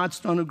coming to God's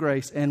throne of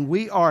grace, and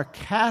we are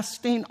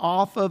casting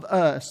off of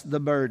us the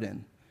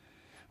burden.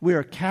 We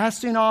are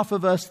casting off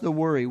of us the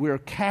worry. We are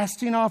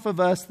casting off of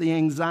us the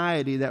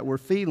anxiety that we're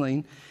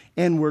feeling,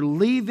 and we're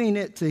leaving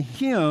it to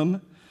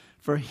him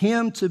for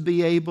him to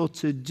be able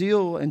to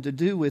deal and to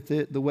do with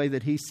it the way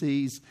that he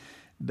sees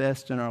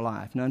best in our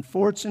life. Now,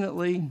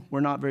 unfortunately,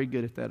 we're not very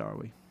good at that, are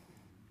we?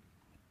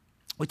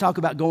 We talk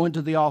about going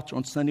to the altar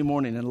on Sunday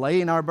morning and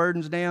laying our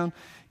burdens down,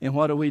 and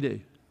what do?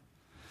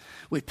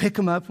 We pick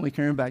them up and we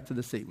carry them back to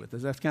the seat with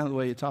us. That's kind of the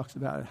way he talks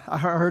about it. I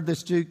heard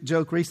this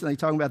joke recently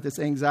talking about this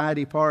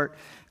anxiety part.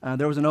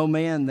 There was an old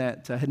man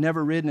that had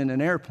never ridden in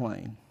an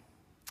airplane.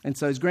 And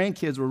so his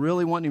grandkids were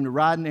really wanting him to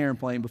ride an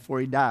airplane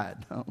before he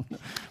died. I don't know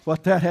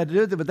what that had to do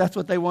with it, but that's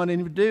what they wanted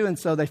him to do. And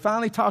so they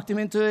finally talked him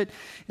into it,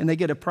 and they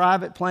get a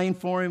private plane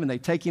for him, and they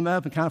take him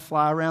up and kind of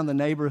fly around the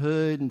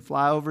neighborhood and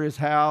fly over his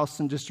house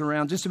and just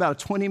around, just about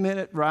a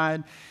 20-minute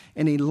ride.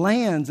 And he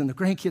lands, and the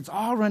grandkids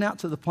all run out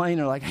to the plane.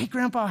 They're like, hey,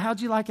 Grandpa,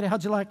 how'd you like it?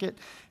 How'd you like it?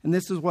 And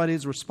this is what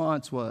his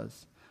response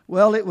was.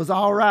 Well, it was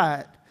all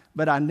right,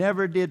 but I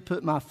never did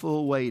put my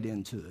full weight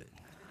into it.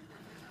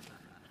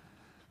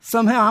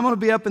 Somehow I'm going to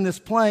be up in this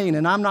plane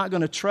and I'm not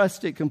going to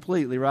trust it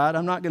completely, right?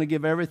 I'm not going to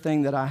give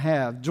everything that I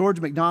have. George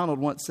MacDonald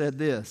once said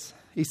this.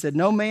 He said,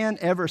 no man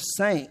ever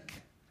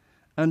sank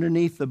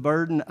underneath the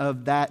burden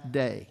of that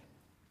day.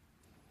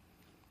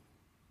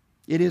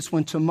 It is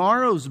when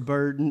tomorrow's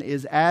burden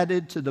is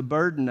added to the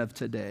burden of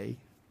today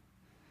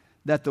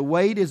that the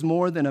weight is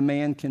more than a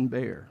man can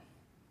bear.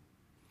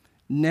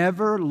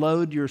 Never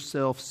load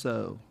yourself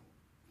so.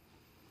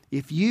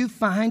 If you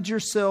find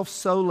yourself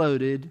so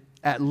loaded,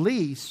 at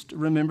least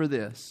remember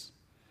this.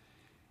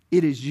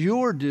 It is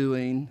your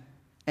doing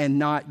and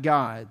not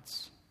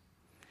God's.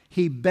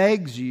 He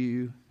begs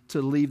you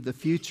to leave the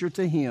future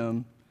to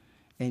him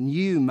and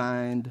you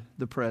mind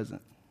the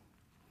present.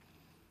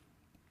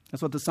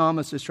 That's what the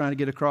psalmist is trying to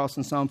get across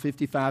in Psalm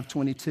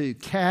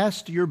 55:22.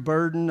 Cast your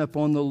burden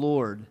upon the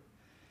Lord,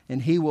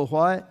 and he will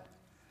what?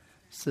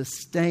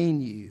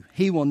 Sustain you.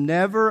 He will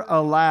never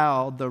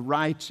allow the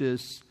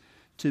righteous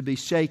to be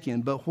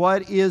shaken. But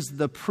what is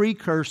the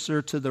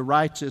precursor to the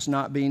righteous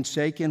not being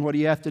shaken? What do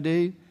you have to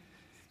do?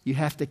 You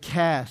have to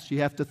cast, you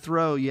have to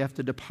throw, you have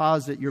to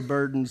deposit your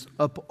burdens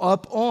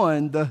up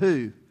on the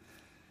who?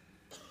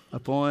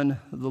 Upon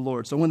the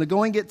Lord. So when the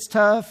going gets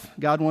tough,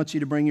 God wants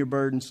you to bring your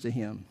burdens to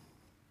Him.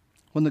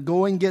 When the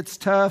going gets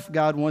tough,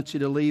 God wants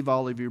you to leave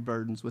all of your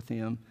burdens with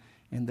Him.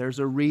 And there's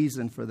a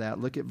reason for that.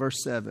 Look at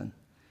verse 7.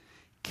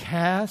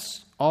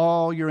 Cast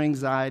all your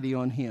anxiety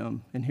on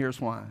Him. And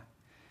here's why.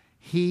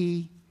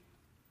 He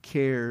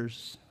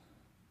cares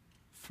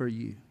for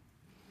you.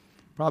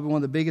 Probably one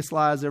of the biggest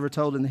lies ever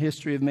told in the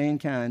history of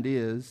mankind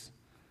is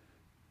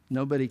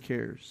nobody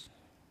cares.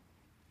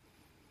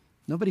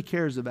 Nobody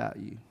cares about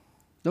you.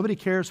 Nobody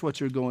cares what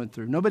you're going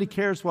through. Nobody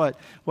cares what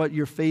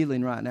you're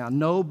feeling right now.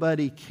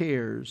 Nobody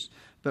cares.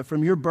 But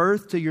from your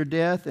birth to your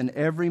death and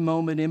every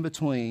moment in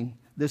between,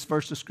 this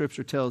verse of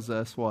Scripture tells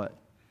us what?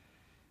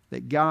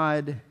 That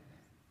God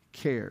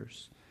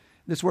cares.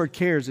 This word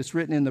cares, it's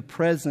written in the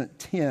present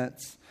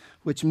tense,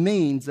 which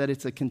means that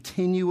it's a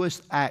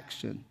continuous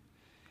action.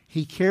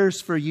 He cares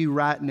for you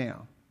right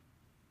now.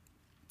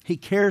 He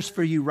cares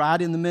for you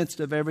right in the midst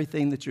of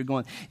everything that you're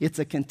going. It's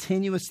a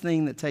continuous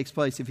thing that takes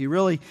place. If you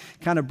really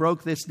kind of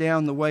broke this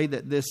down the way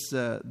that this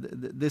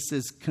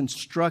is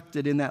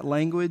constructed in that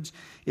language,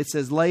 it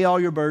says, lay all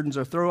your burdens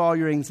or throw all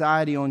your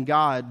anxiety on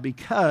God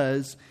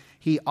because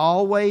He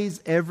always,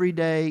 every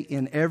day,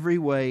 in every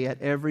way,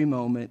 at every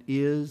moment,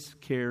 is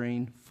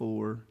caring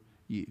for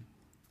you.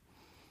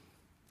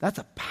 That's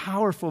a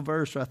powerful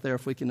verse right there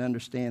if we can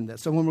understand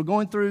that. So when we're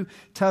going through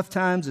tough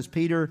times, as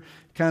Peter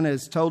kind of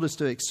has told us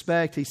to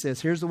expect, he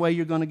says, here's the way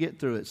you're going to get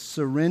through it.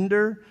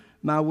 Surrender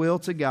my will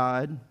to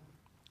God.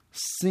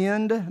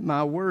 Send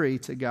my worry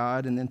to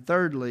God. And then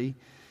thirdly,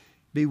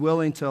 be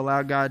willing to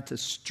allow God to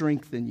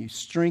strengthen you.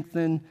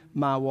 Strengthen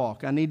my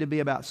walk. I need to be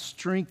about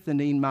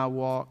strengthening my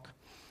walk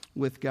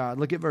with God.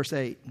 Look at verse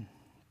 8.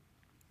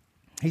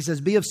 He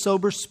says, be of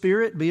sober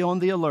spirit, be on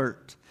the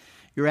alert.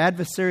 Your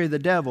adversary, the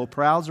devil,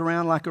 prowls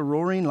around like a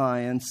roaring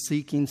lion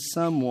seeking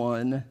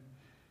someone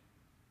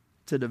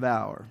to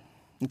devour.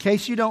 In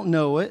case you don't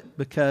know it,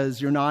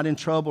 because you're not in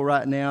trouble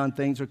right now and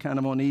things are kind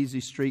of on easy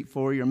street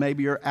for you, or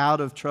maybe you're out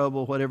of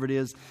trouble, whatever it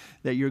is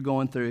that you're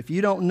going through. If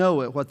you don't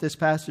know it, what this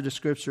passage of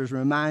Scripture is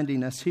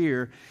reminding us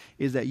here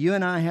is that you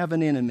and I have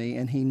an enemy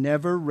and he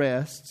never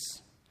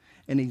rests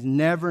and he's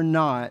never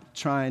not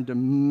trying to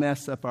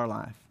mess up our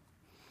life.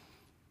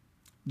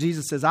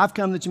 Jesus says, I've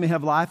come that you may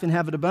have life and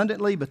have it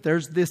abundantly, but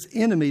there's this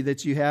enemy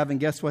that you have,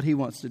 and guess what he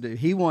wants to do?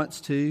 He wants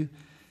to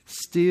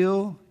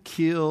steal,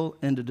 kill,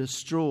 and to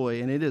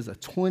destroy, and it is a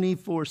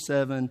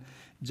 24/7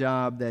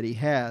 job that he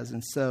has.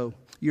 And so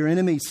your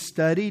enemy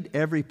studied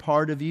every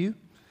part of you.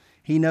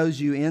 He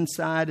knows you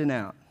inside and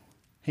out.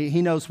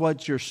 He knows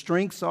what your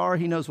strengths are.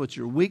 He knows what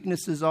your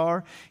weaknesses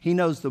are. He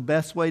knows the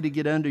best way to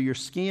get under your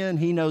skin.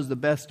 He knows the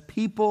best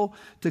people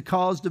to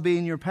cause to be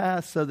in your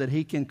path so that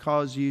he can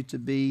cause you to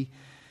be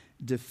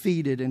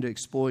defeated and to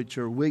exploit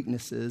your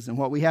weaknesses. And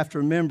what we have to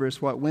remember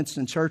is what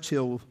Winston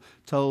Churchill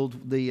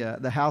told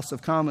the House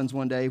of Commons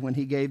one day when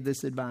he gave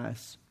this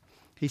advice.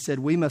 He said,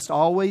 we must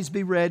always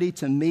be ready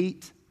to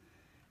meet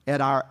at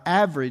our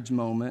average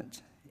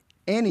moment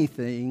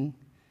anything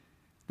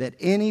that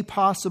any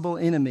possible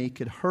enemy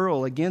could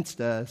hurl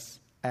against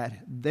us at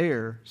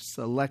their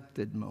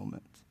selected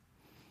moment.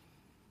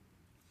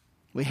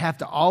 We have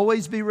to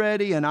always be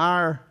ready in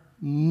our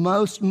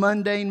most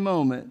mundane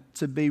moment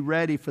to be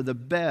ready for the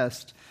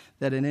best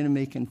that an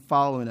enemy can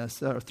follow in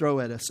us or throw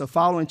at us. So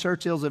following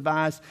Churchill's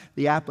advice,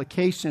 the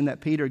application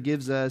that Peter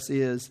gives us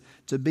is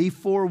to be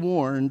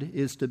forewarned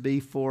is to be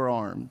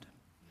forearmed.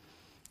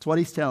 That's what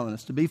he's telling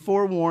us. To be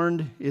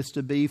forewarned is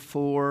to be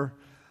forearmed.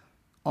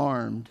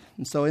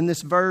 And so in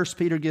this verse,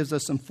 Peter gives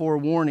us some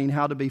forewarning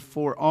how to be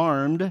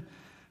forearmed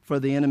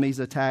for the enemy's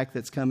attack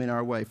that's coming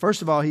our way.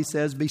 First of all, he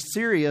says, be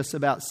serious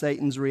about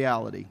Satan's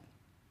reality.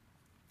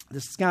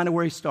 This is kind of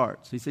where he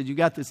starts. He said, you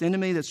got this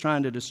enemy that's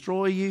trying to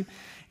destroy you,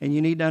 and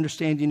you need to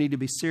understand you need to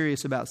be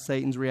serious about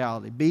Satan's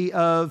reality. Be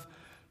of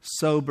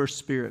sober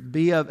spirit.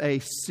 Be of a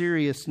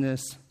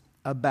seriousness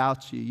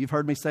about you. You've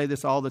heard me say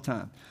this all the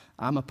time.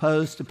 I'm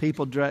opposed to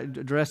people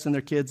dressing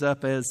their kids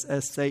up as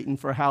Satan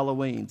for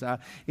Halloween.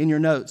 In your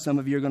notes, some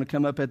of you are going to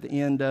come up at the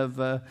end of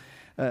the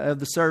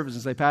service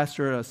and say,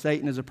 Pastor,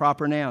 Satan is a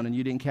proper noun, and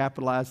you didn't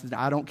capitalize his name.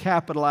 I don't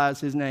capitalize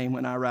his name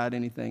when I write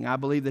anything. I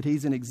believe that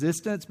he's in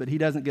existence, but he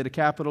doesn't get a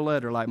capital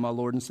letter like my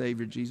Lord and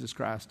Savior Jesus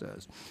Christ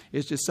does.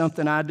 It's just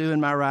something I do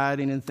in my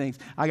writing and things.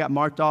 I got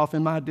marked off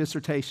in my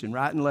dissertation,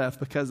 right and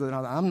left, because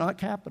I'm not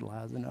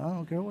capitalizing. I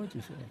don't care what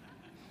you say.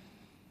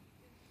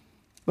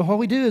 But what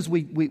we do is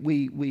we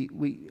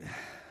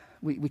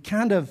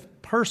kind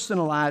of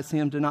personalize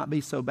him to not be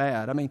so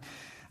bad. I mean,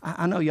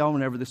 I know y'all were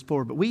never this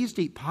poor, but we used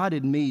to eat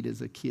potted meat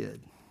as a kid.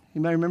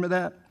 You may remember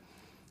that?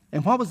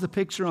 And what was the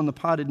picture on the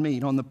potted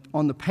meat? On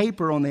the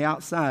paper on the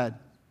outside,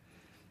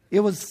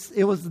 it was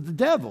the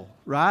devil,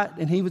 right?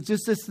 And he was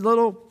just this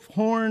little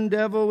horned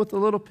devil with a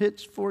little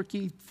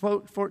pitchforky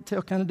fork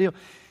tail kind of deal.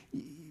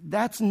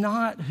 That's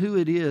not who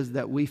it is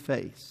that we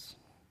face.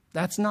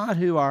 That's not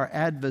who our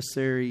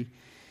adversary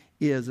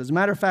is. As a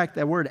matter of fact,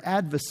 that word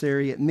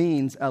adversary, it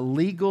means a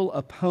legal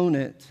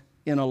opponent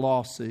in a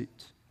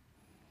lawsuit.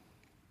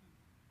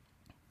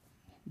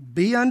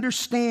 Be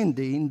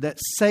understanding that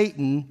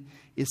Satan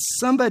is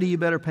somebody you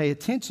better pay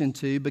attention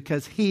to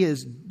because he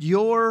is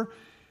your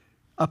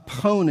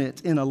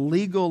opponent in a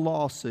legal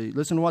lawsuit.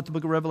 Listen to what the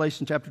book of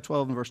Revelation chapter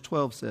 12 and verse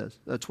 12 says,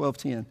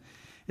 12:10.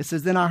 It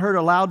says, "Then I heard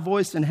a loud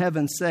voice in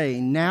heaven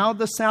saying, 'Now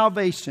the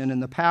salvation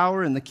and the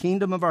power and the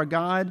kingdom of our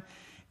God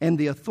and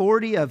the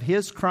authority of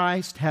his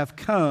Christ have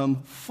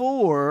come,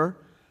 for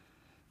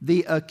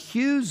the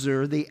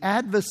accuser, the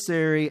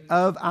adversary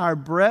of our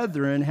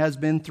brethren has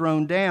been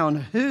thrown down,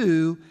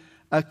 who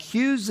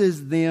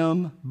accuses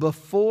them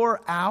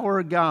before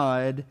our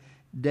God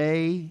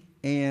day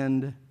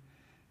and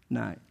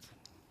night.'"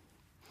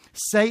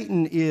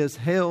 Satan is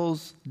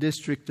hell's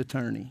district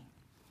attorney.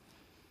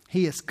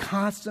 He is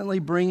constantly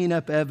bringing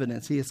up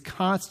evidence. He is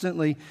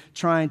constantly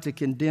trying to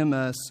condemn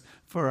us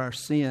for our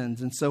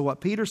sins. And so what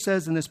Peter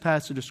says in this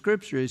passage of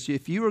Scripture is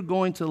if you are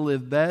going to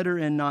live better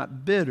and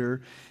not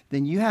bitter,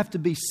 then you have to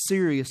be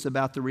serious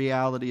about the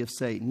reality of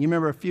Satan. You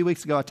remember a few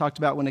weeks ago I talked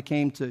about when it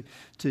came to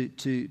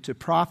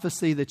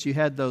prophecy that you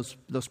had those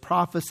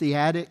prophecy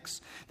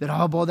addicts that,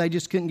 oh boy, they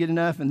just couldn't get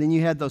enough. And then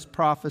you had those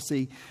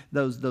prophecy,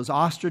 those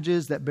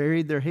ostriches that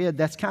buried their head.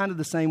 That's kind of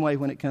the same way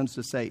when it comes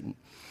to Satan.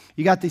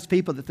 You got these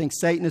people that think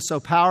Satan is so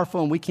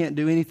powerful and we can't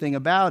do anything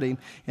about him.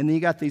 And then you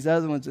got these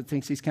other ones that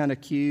thinks he's kind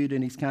of cute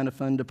and he's kind of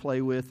fun to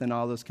play with and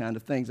all those kind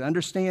of things.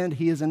 Understand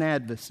he is an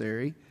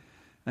adversary.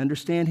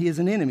 Understand he is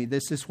an enemy.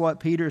 This is what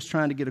Peter is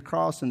trying to get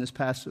across in this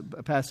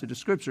passage of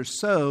Scripture.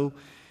 So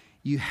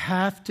you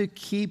have to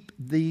keep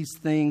these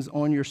things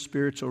on your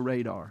spiritual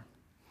radar.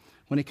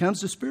 When it comes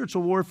to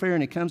spiritual warfare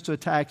and it comes to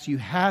attacks, you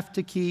have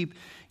to keep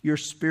your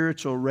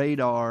spiritual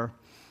radar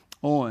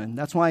on.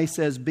 That's why he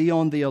says, be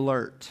on the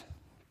alert.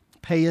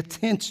 Pay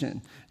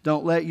attention.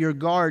 Don't let your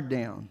guard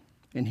down.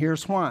 And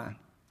here's why.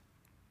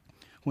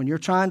 When you're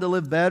trying to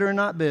live better and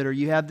not bitter,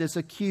 you have this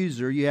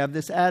accuser, you have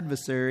this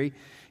adversary,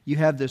 you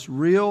have this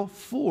real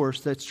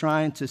force that's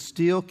trying to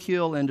steal,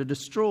 kill, and to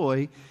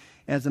destroy.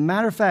 As a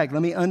matter of fact,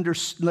 let me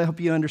help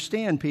you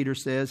understand, Peter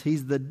says,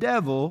 he's the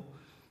devil,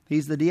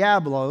 he's the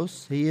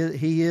diabolos,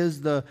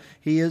 he's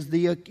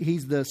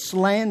the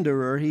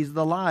slanderer, he's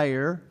the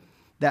liar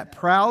that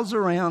prowls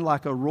around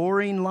like a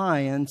roaring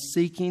lion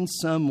seeking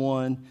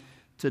someone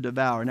to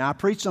devour. Now, I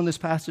preached on this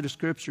passage of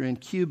Scripture in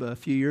Cuba a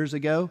few years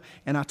ago,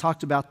 and I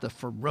talked about the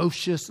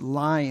ferocious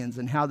lions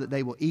and how that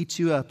they will eat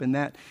you up and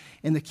that.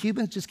 And the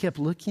Cubans just kept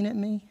looking at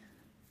me.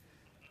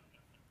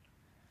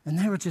 And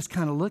they were just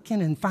kind of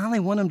looking, and finally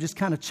one of them just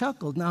kind of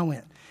chuckled, and I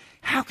went,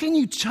 "How can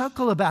you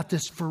chuckle about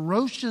this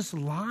ferocious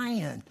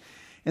lion?"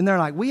 And they're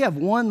like, "We have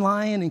one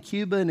lion in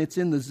Cuba, and it's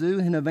in the zoo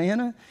in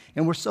Havana,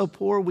 and we're so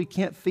poor we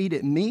can't feed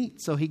it meat,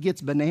 so he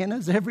gets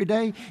bananas every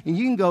day, and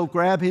you can go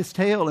grab his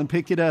tail and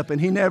pick it up, and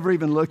he never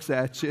even looks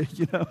at you."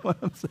 You know what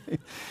I'm saying?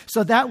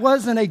 So that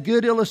wasn't a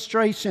good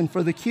illustration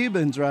for the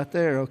Cubans right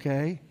there,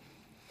 okay?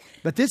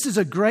 But this is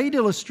a great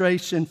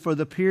illustration for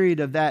the period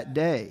of that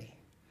day.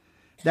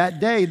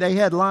 That day, they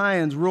had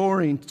lions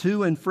roaring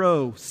to and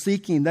fro,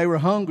 seeking. They were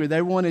hungry.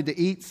 They wanted to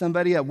eat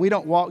somebody up. We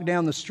don't walk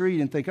down the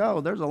street and think, oh,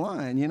 there's a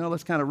lion. You know,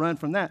 let's kind of run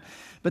from that.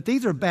 But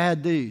these are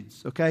bad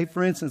dudes, okay?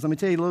 For instance, let me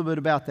tell you a little bit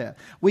about that.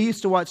 We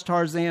used to watch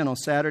Tarzan on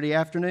Saturday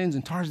afternoons,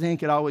 and Tarzan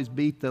could always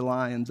beat the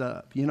lions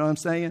up. You know what I'm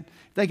saying?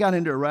 If they got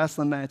into a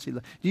wrestling match.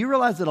 Do you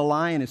realize that a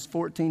lion is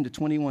 14 to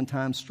 21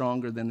 times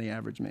stronger than the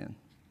average man?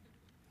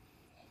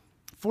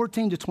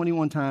 14 to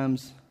 21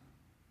 times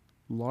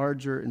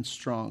larger and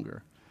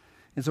stronger.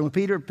 And so when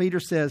Peter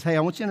says, hey,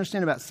 I want you to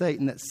understand about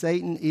Satan, that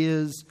Satan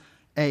is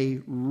a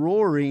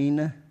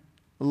roaring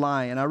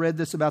lion. I read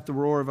this about the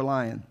roar of a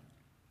lion.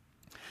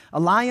 A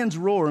lion's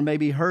roar may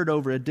be heard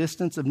over a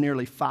distance of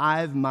nearly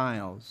 5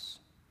 miles.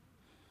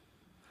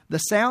 The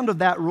sound of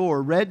that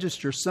roar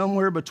registers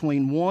somewhere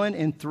between 1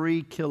 and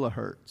 3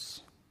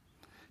 kilohertz.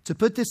 To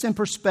put this in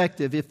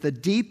perspective, if the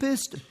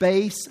deepest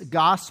bass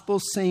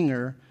gospel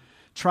singer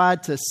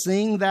tried to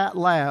sing that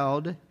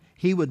loud,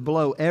 he would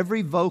blow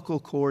every vocal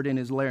cord in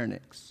his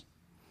larynx.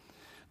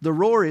 The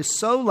roar is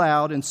so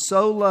loud and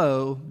so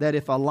low that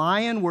if a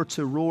lion were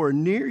to roar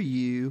near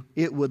you,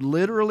 it would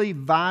literally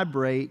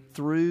vibrate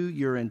through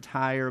your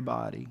entire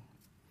body.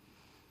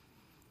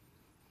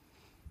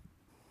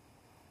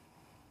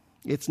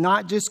 It's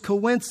not just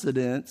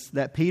coincidence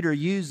that Peter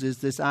uses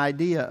this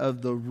idea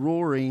of the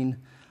roaring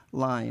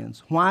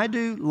lions. Why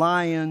do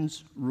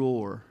lions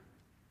roar?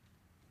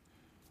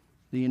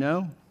 Do you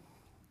know?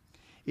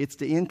 It's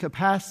to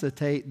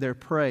incapacitate their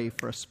prey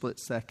for a split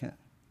second.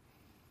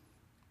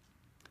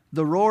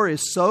 The roar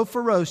is so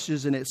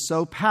ferocious and it's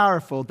so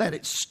powerful that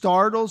it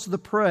startles the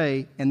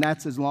prey, and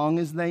that's as long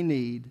as they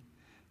need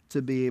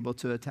to be able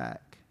to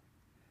attack.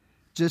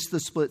 Just the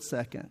split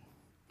second.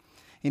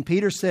 And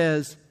Peter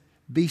says,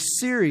 be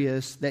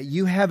serious that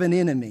you have an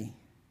enemy,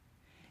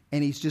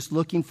 and he's just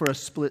looking for a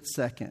split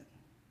second.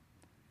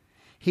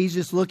 He's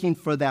just looking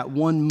for that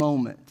one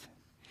moment.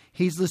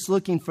 He's just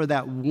looking for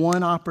that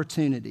one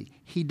opportunity.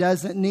 He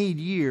doesn't need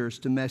years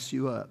to mess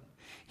you up.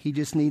 He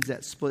just needs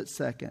that split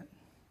second.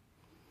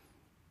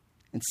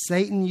 And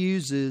Satan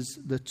uses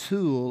the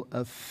tool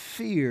of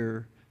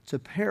fear to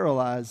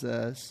paralyze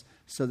us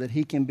so that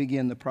he can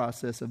begin the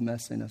process of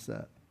messing us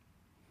up.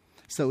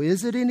 So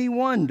is it any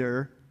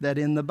wonder that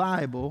in the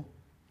Bible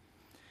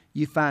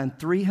you find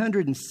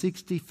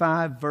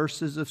 365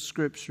 verses of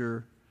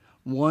Scripture,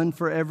 one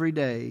for every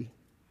day,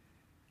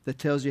 that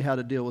tells you how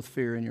to deal with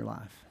fear in your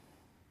life?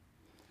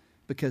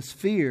 Because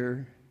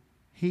fear,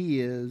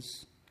 he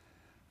is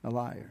a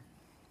liar.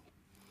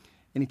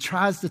 And he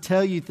tries to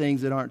tell you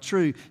things that aren't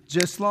true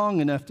just long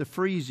enough to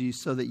freeze you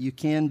so that you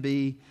can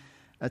be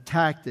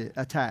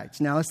attacked.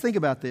 Now let's think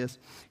about this.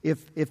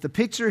 If the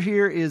picture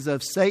here is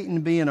of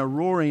Satan being a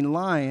roaring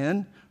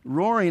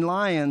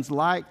lions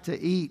like to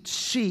eat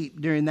sheep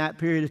during that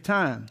period of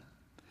time.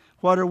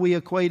 What are we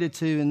equated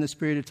to in this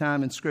period of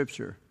time in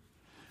Scripture?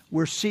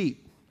 We're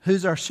sheep.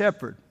 Who's our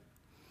shepherd?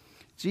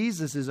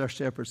 Jesus is our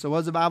shepherd. So what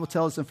does the Bible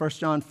tell us in 1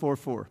 John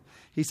 4:4?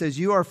 He says,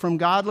 you are from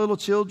God, little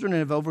children, and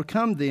have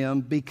overcome them,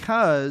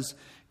 because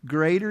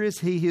greater is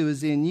he who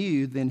is in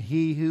you than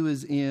he who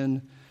is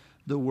in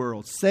the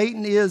world.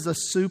 Satan is a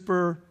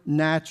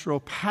supernatural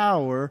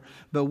power,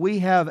 but we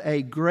have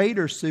a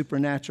greater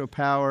supernatural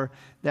power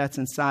that's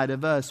inside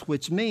of us,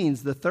 which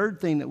means the third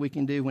thing that we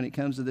can do when it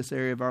comes to this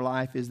area of our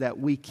life is that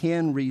we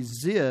can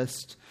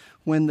resist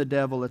when the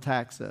devil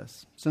attacks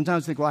us.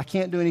 Sometimes we think, well, I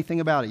can't do anything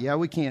about it. Yeah,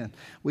 we can.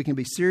 We can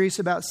be serious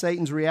about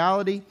Satan's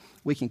reality.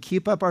 We can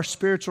keep up our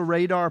spiritual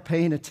radar,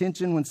 paying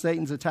attention when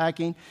Satan's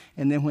attacking.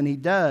 And then when he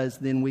does,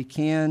 then we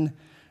can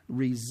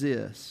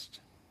resist.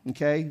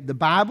 Okay? The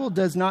Bible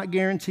does not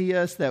guarantee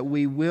us that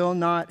we will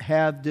not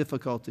have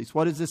difficulties.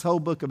 What is this whole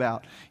book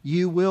about?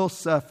 You will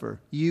suffer.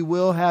 You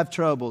will have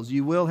troubles.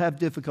 You will have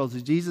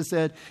difficulties. Jesus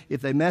said,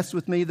 if they mess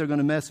with me, they're going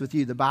to mess with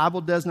you. The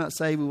Bible does not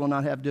say we will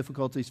not have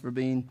difficulties for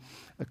being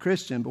a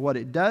Christian. But what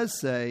it does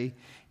say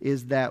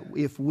is that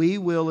if we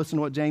will, listen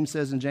to what James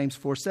says in James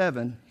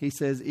 4:7. He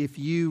says, if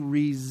you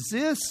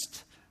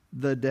resist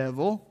the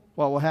devil,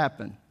 what will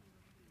happen?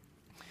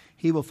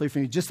 He will flee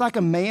from you. Just like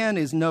a man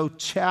is no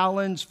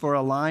challenge for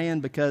a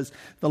lion because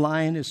the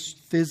lion is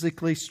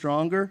physically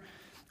stronger,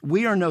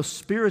 we are no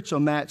spiritual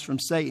match from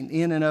Satan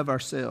in and of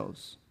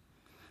ourselves.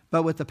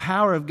 But with the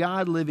power of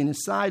God living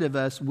inside of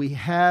us, we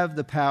have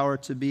the power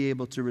to be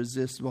able to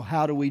resist. Well,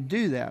 how do we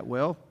do that?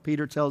 Well,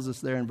 Peter tells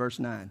us there in verse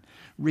 9.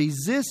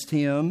 Resist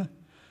him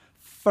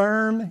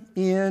firm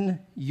in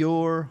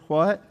your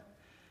what?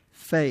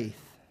 Faith.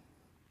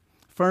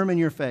 Firm in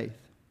your faith.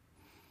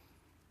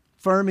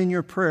 Firm in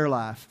your prayer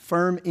life,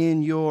 firm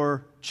in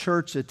your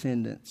church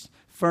attendance,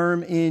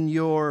 firm in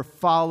your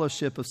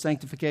fellowship of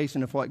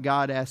sanctification of what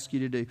God asks you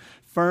to do,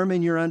 firm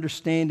in your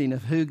understanding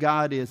of who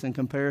God is in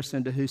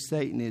comparison to who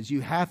Satan is. You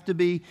have to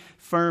be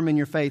firm in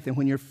your faith. And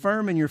when you're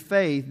firm in your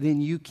faith,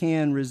 then you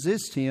can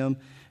resist him,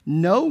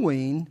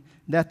 knowing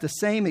that the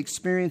same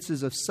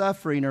experiences of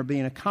suffering are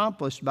being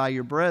accomplished by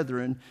your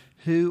brethren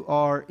who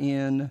are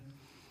in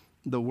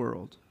the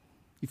world.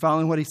 You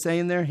following what he's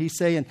saying there? He's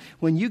saying,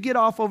 when you get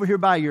off over here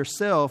by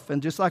yourself,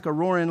 and just like a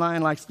roaring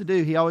lion likes to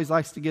do, he always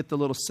likes to get the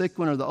little sick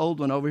one or the old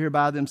one over here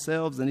by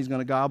themselves, and he's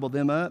going to gobble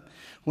them up.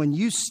 When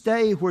you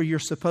stay where you're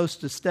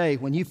supposed to stay,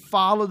 when you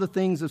follow the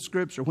things of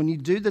Scripture, when you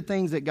do the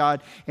things that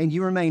God, and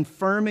you remain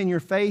firm in your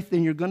faith,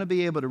 then you're going to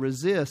be able to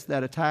resist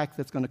that attack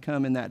that's going to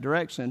come in that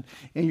direction,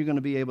 and you're going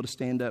to be able to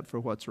stand up for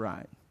what's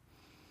right.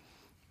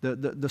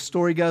 The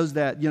story goes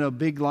that,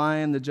 big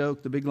lion,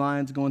 the big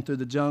lion's going through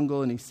the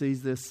jungle, and he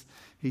sees this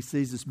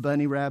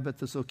bunny rabbit,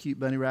 this little cute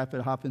bunny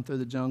rabbit hopping through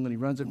the jungle, and he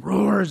runs and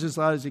roars as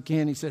loud as he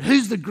can. He said,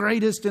 who's the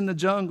greatest in the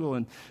jungle?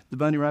 And the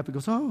bunny rabbit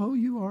goes, oh,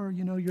 you are,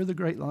 you're the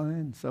great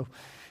lion. So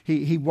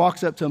he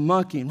walks up to a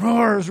monkey and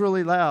roars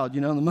really loud,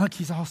 and the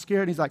monkey's all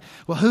scared. And he's like,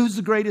 well, who's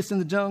the greatest in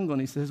the jungle?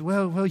 And he says,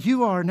 well,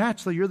 you are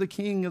naturally. You're the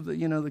king of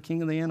the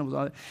king of the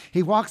animals.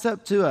 He walks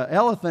up to an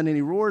elephant and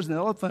he roars, and the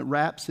elephant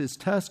wraps his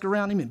tusk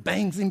around him and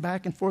bangs him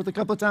back and forth a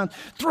couple of times,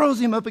 throws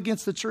him up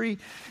against the tree.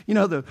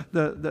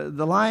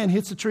 The lion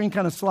hits the tree and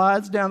kind of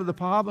slides down to the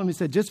problem. He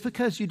said, just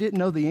because you didn't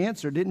know the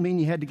answer didn't mean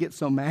you had to get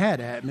so mad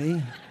at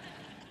me,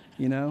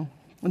 And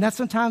that's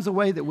sometimes the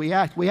way that we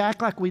act. We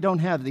act like we don't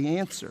have the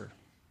answer.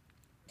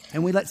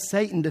 And we let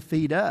Satan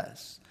defeat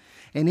us.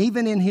 And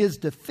even in his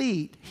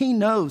defeat, he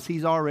knows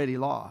he's already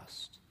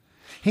lost.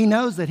 He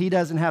knows that he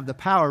doesn't have the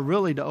power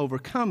really to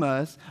overcome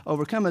us.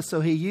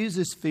 So he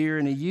uses fear,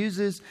 and he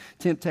uses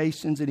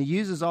temptations, and he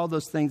uses all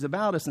those things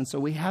about us. And so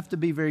we have to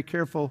be very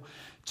careful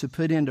to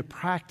put into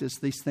practice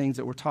these things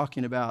that we're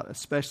talking about,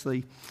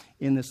 especially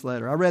in this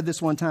letter. I read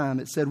this one time.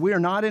 It said, we are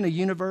not in a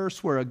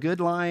universe where a good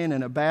lion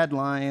and a bad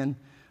lion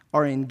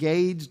are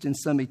engaged in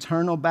some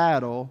eternal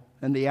battle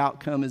and the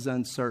outcome is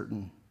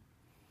uncertain.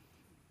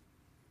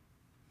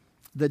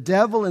 The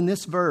devil in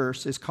this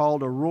verse is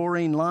called a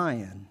roaring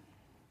lion,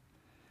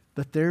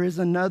 but there is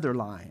another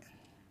lion.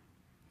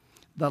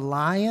 The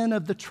Lion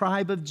of the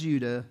tribe of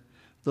Judah,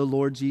 the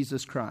Lord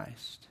Jesus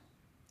Christ.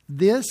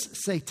 This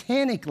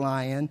satanic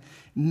lion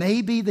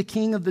may be the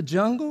king of the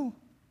jungle,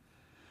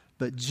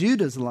 but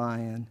Judah's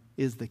lion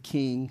is the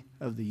king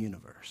of the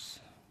universe.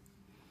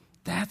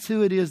 That's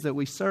who it is that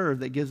we serve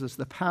that gives us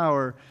the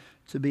power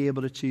to be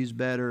able to choose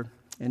better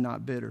and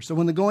not bitter. So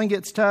when the going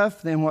gets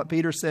tough, then what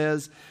Peter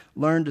says,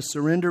 learn to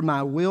surrender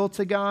my will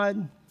to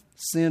God,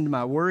 send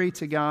my worry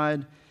to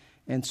God,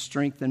 and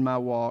strengthen my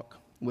walk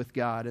with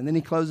God. And then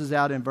he closes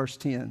out in verse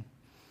 10.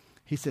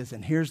 He says,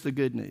 and here's the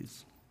good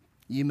news.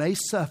 You may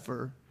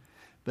suffer,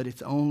 but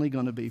it's only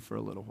going to be for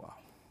a little while.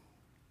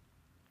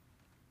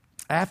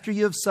 After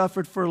you have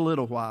suffered for a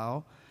little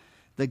while,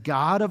 the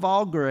God of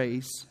all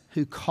grace,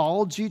 who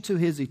called you to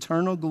his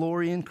eternal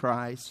glory in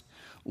Christ,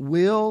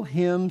 will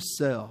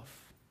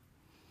himself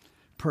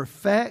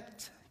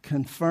perfect,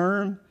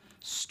 confirm,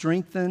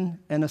 strengthen,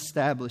 and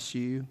establish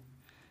you.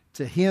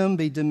 To him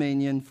be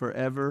dominion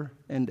forever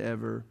and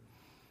ever.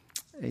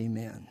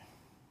 Amen.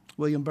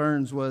 William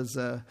Burns was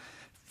a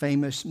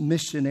famous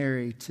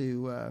missionary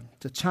to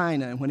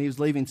China. And when he was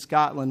leaving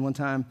Scotland one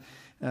time,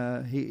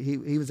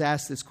 he was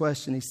asked this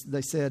question.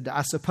 They said,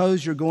 I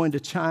suppose you're going to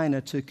China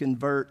to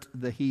convert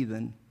the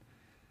heathen.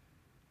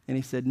 And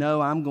he said,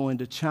 no, I'm going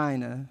to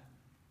China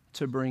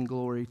to bring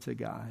glory to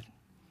God.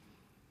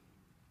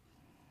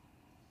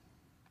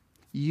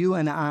 You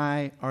and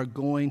I are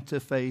going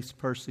to face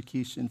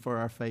persecution for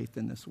our faith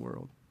in this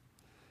world.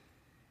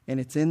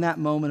 And it's in that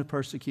moment of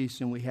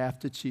persecution we have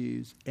to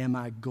choose, am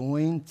I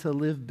going to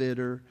live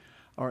bitter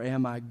or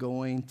am I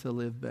going to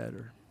live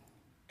better?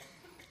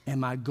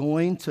 Am I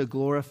going to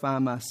glorify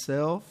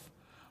myself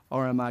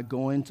or am I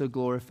going to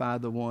glorify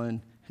the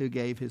one who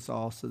gave his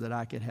all so that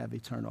I could have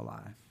eternal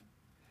life?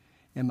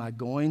 Am I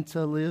going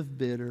to live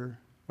bitter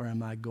or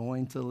am I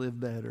going to live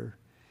better?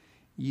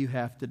 You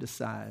have to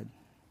decide.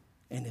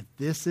 And if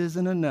this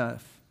isn't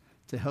enough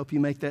to help you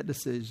make that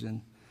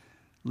decision,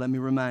 let me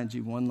remind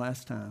you one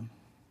last time.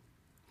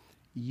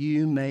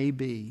 You may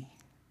be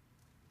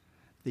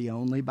the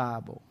only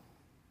Bible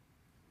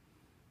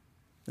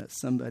that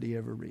somebody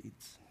ever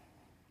reads.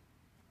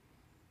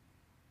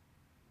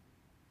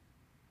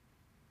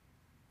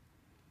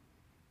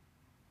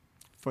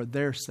 For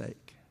their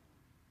sake,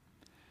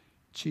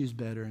 choose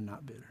better and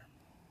not bitter.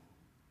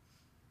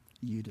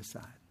 You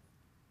decide.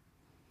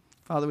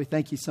 Father, we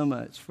thank you so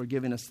much for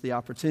giving us the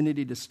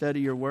opportunity to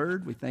study your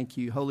word. We thank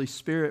you, Holy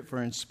Spirit,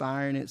 for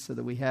inspiring it so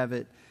that we have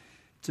it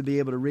to be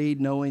able to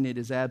read knowing it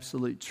is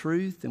absolute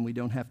truth and we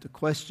don't have to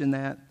question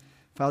that.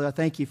 Father, I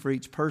thank you for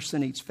each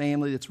person, each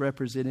family that's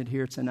represented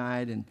here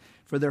tonight and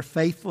for their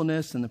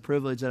faithfulness and the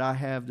privilege that I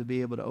have to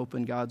be able to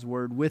open God's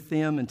word with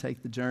them and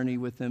take the journey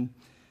with them.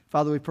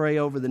 Father, we pray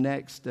over the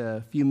next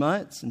few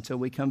months until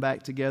we come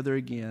back together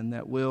again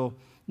that we'll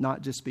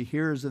not just be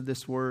hearers of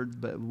this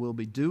word, but we'll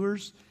be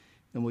doers.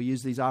 And we'll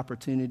use these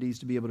opportunities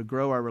to be able to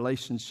grow our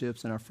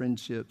relationships and our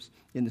friendships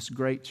in this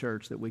great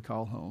church that we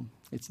call home.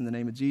 It's in the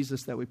name of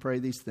Jesus that we pray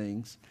these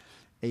things.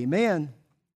 Amen.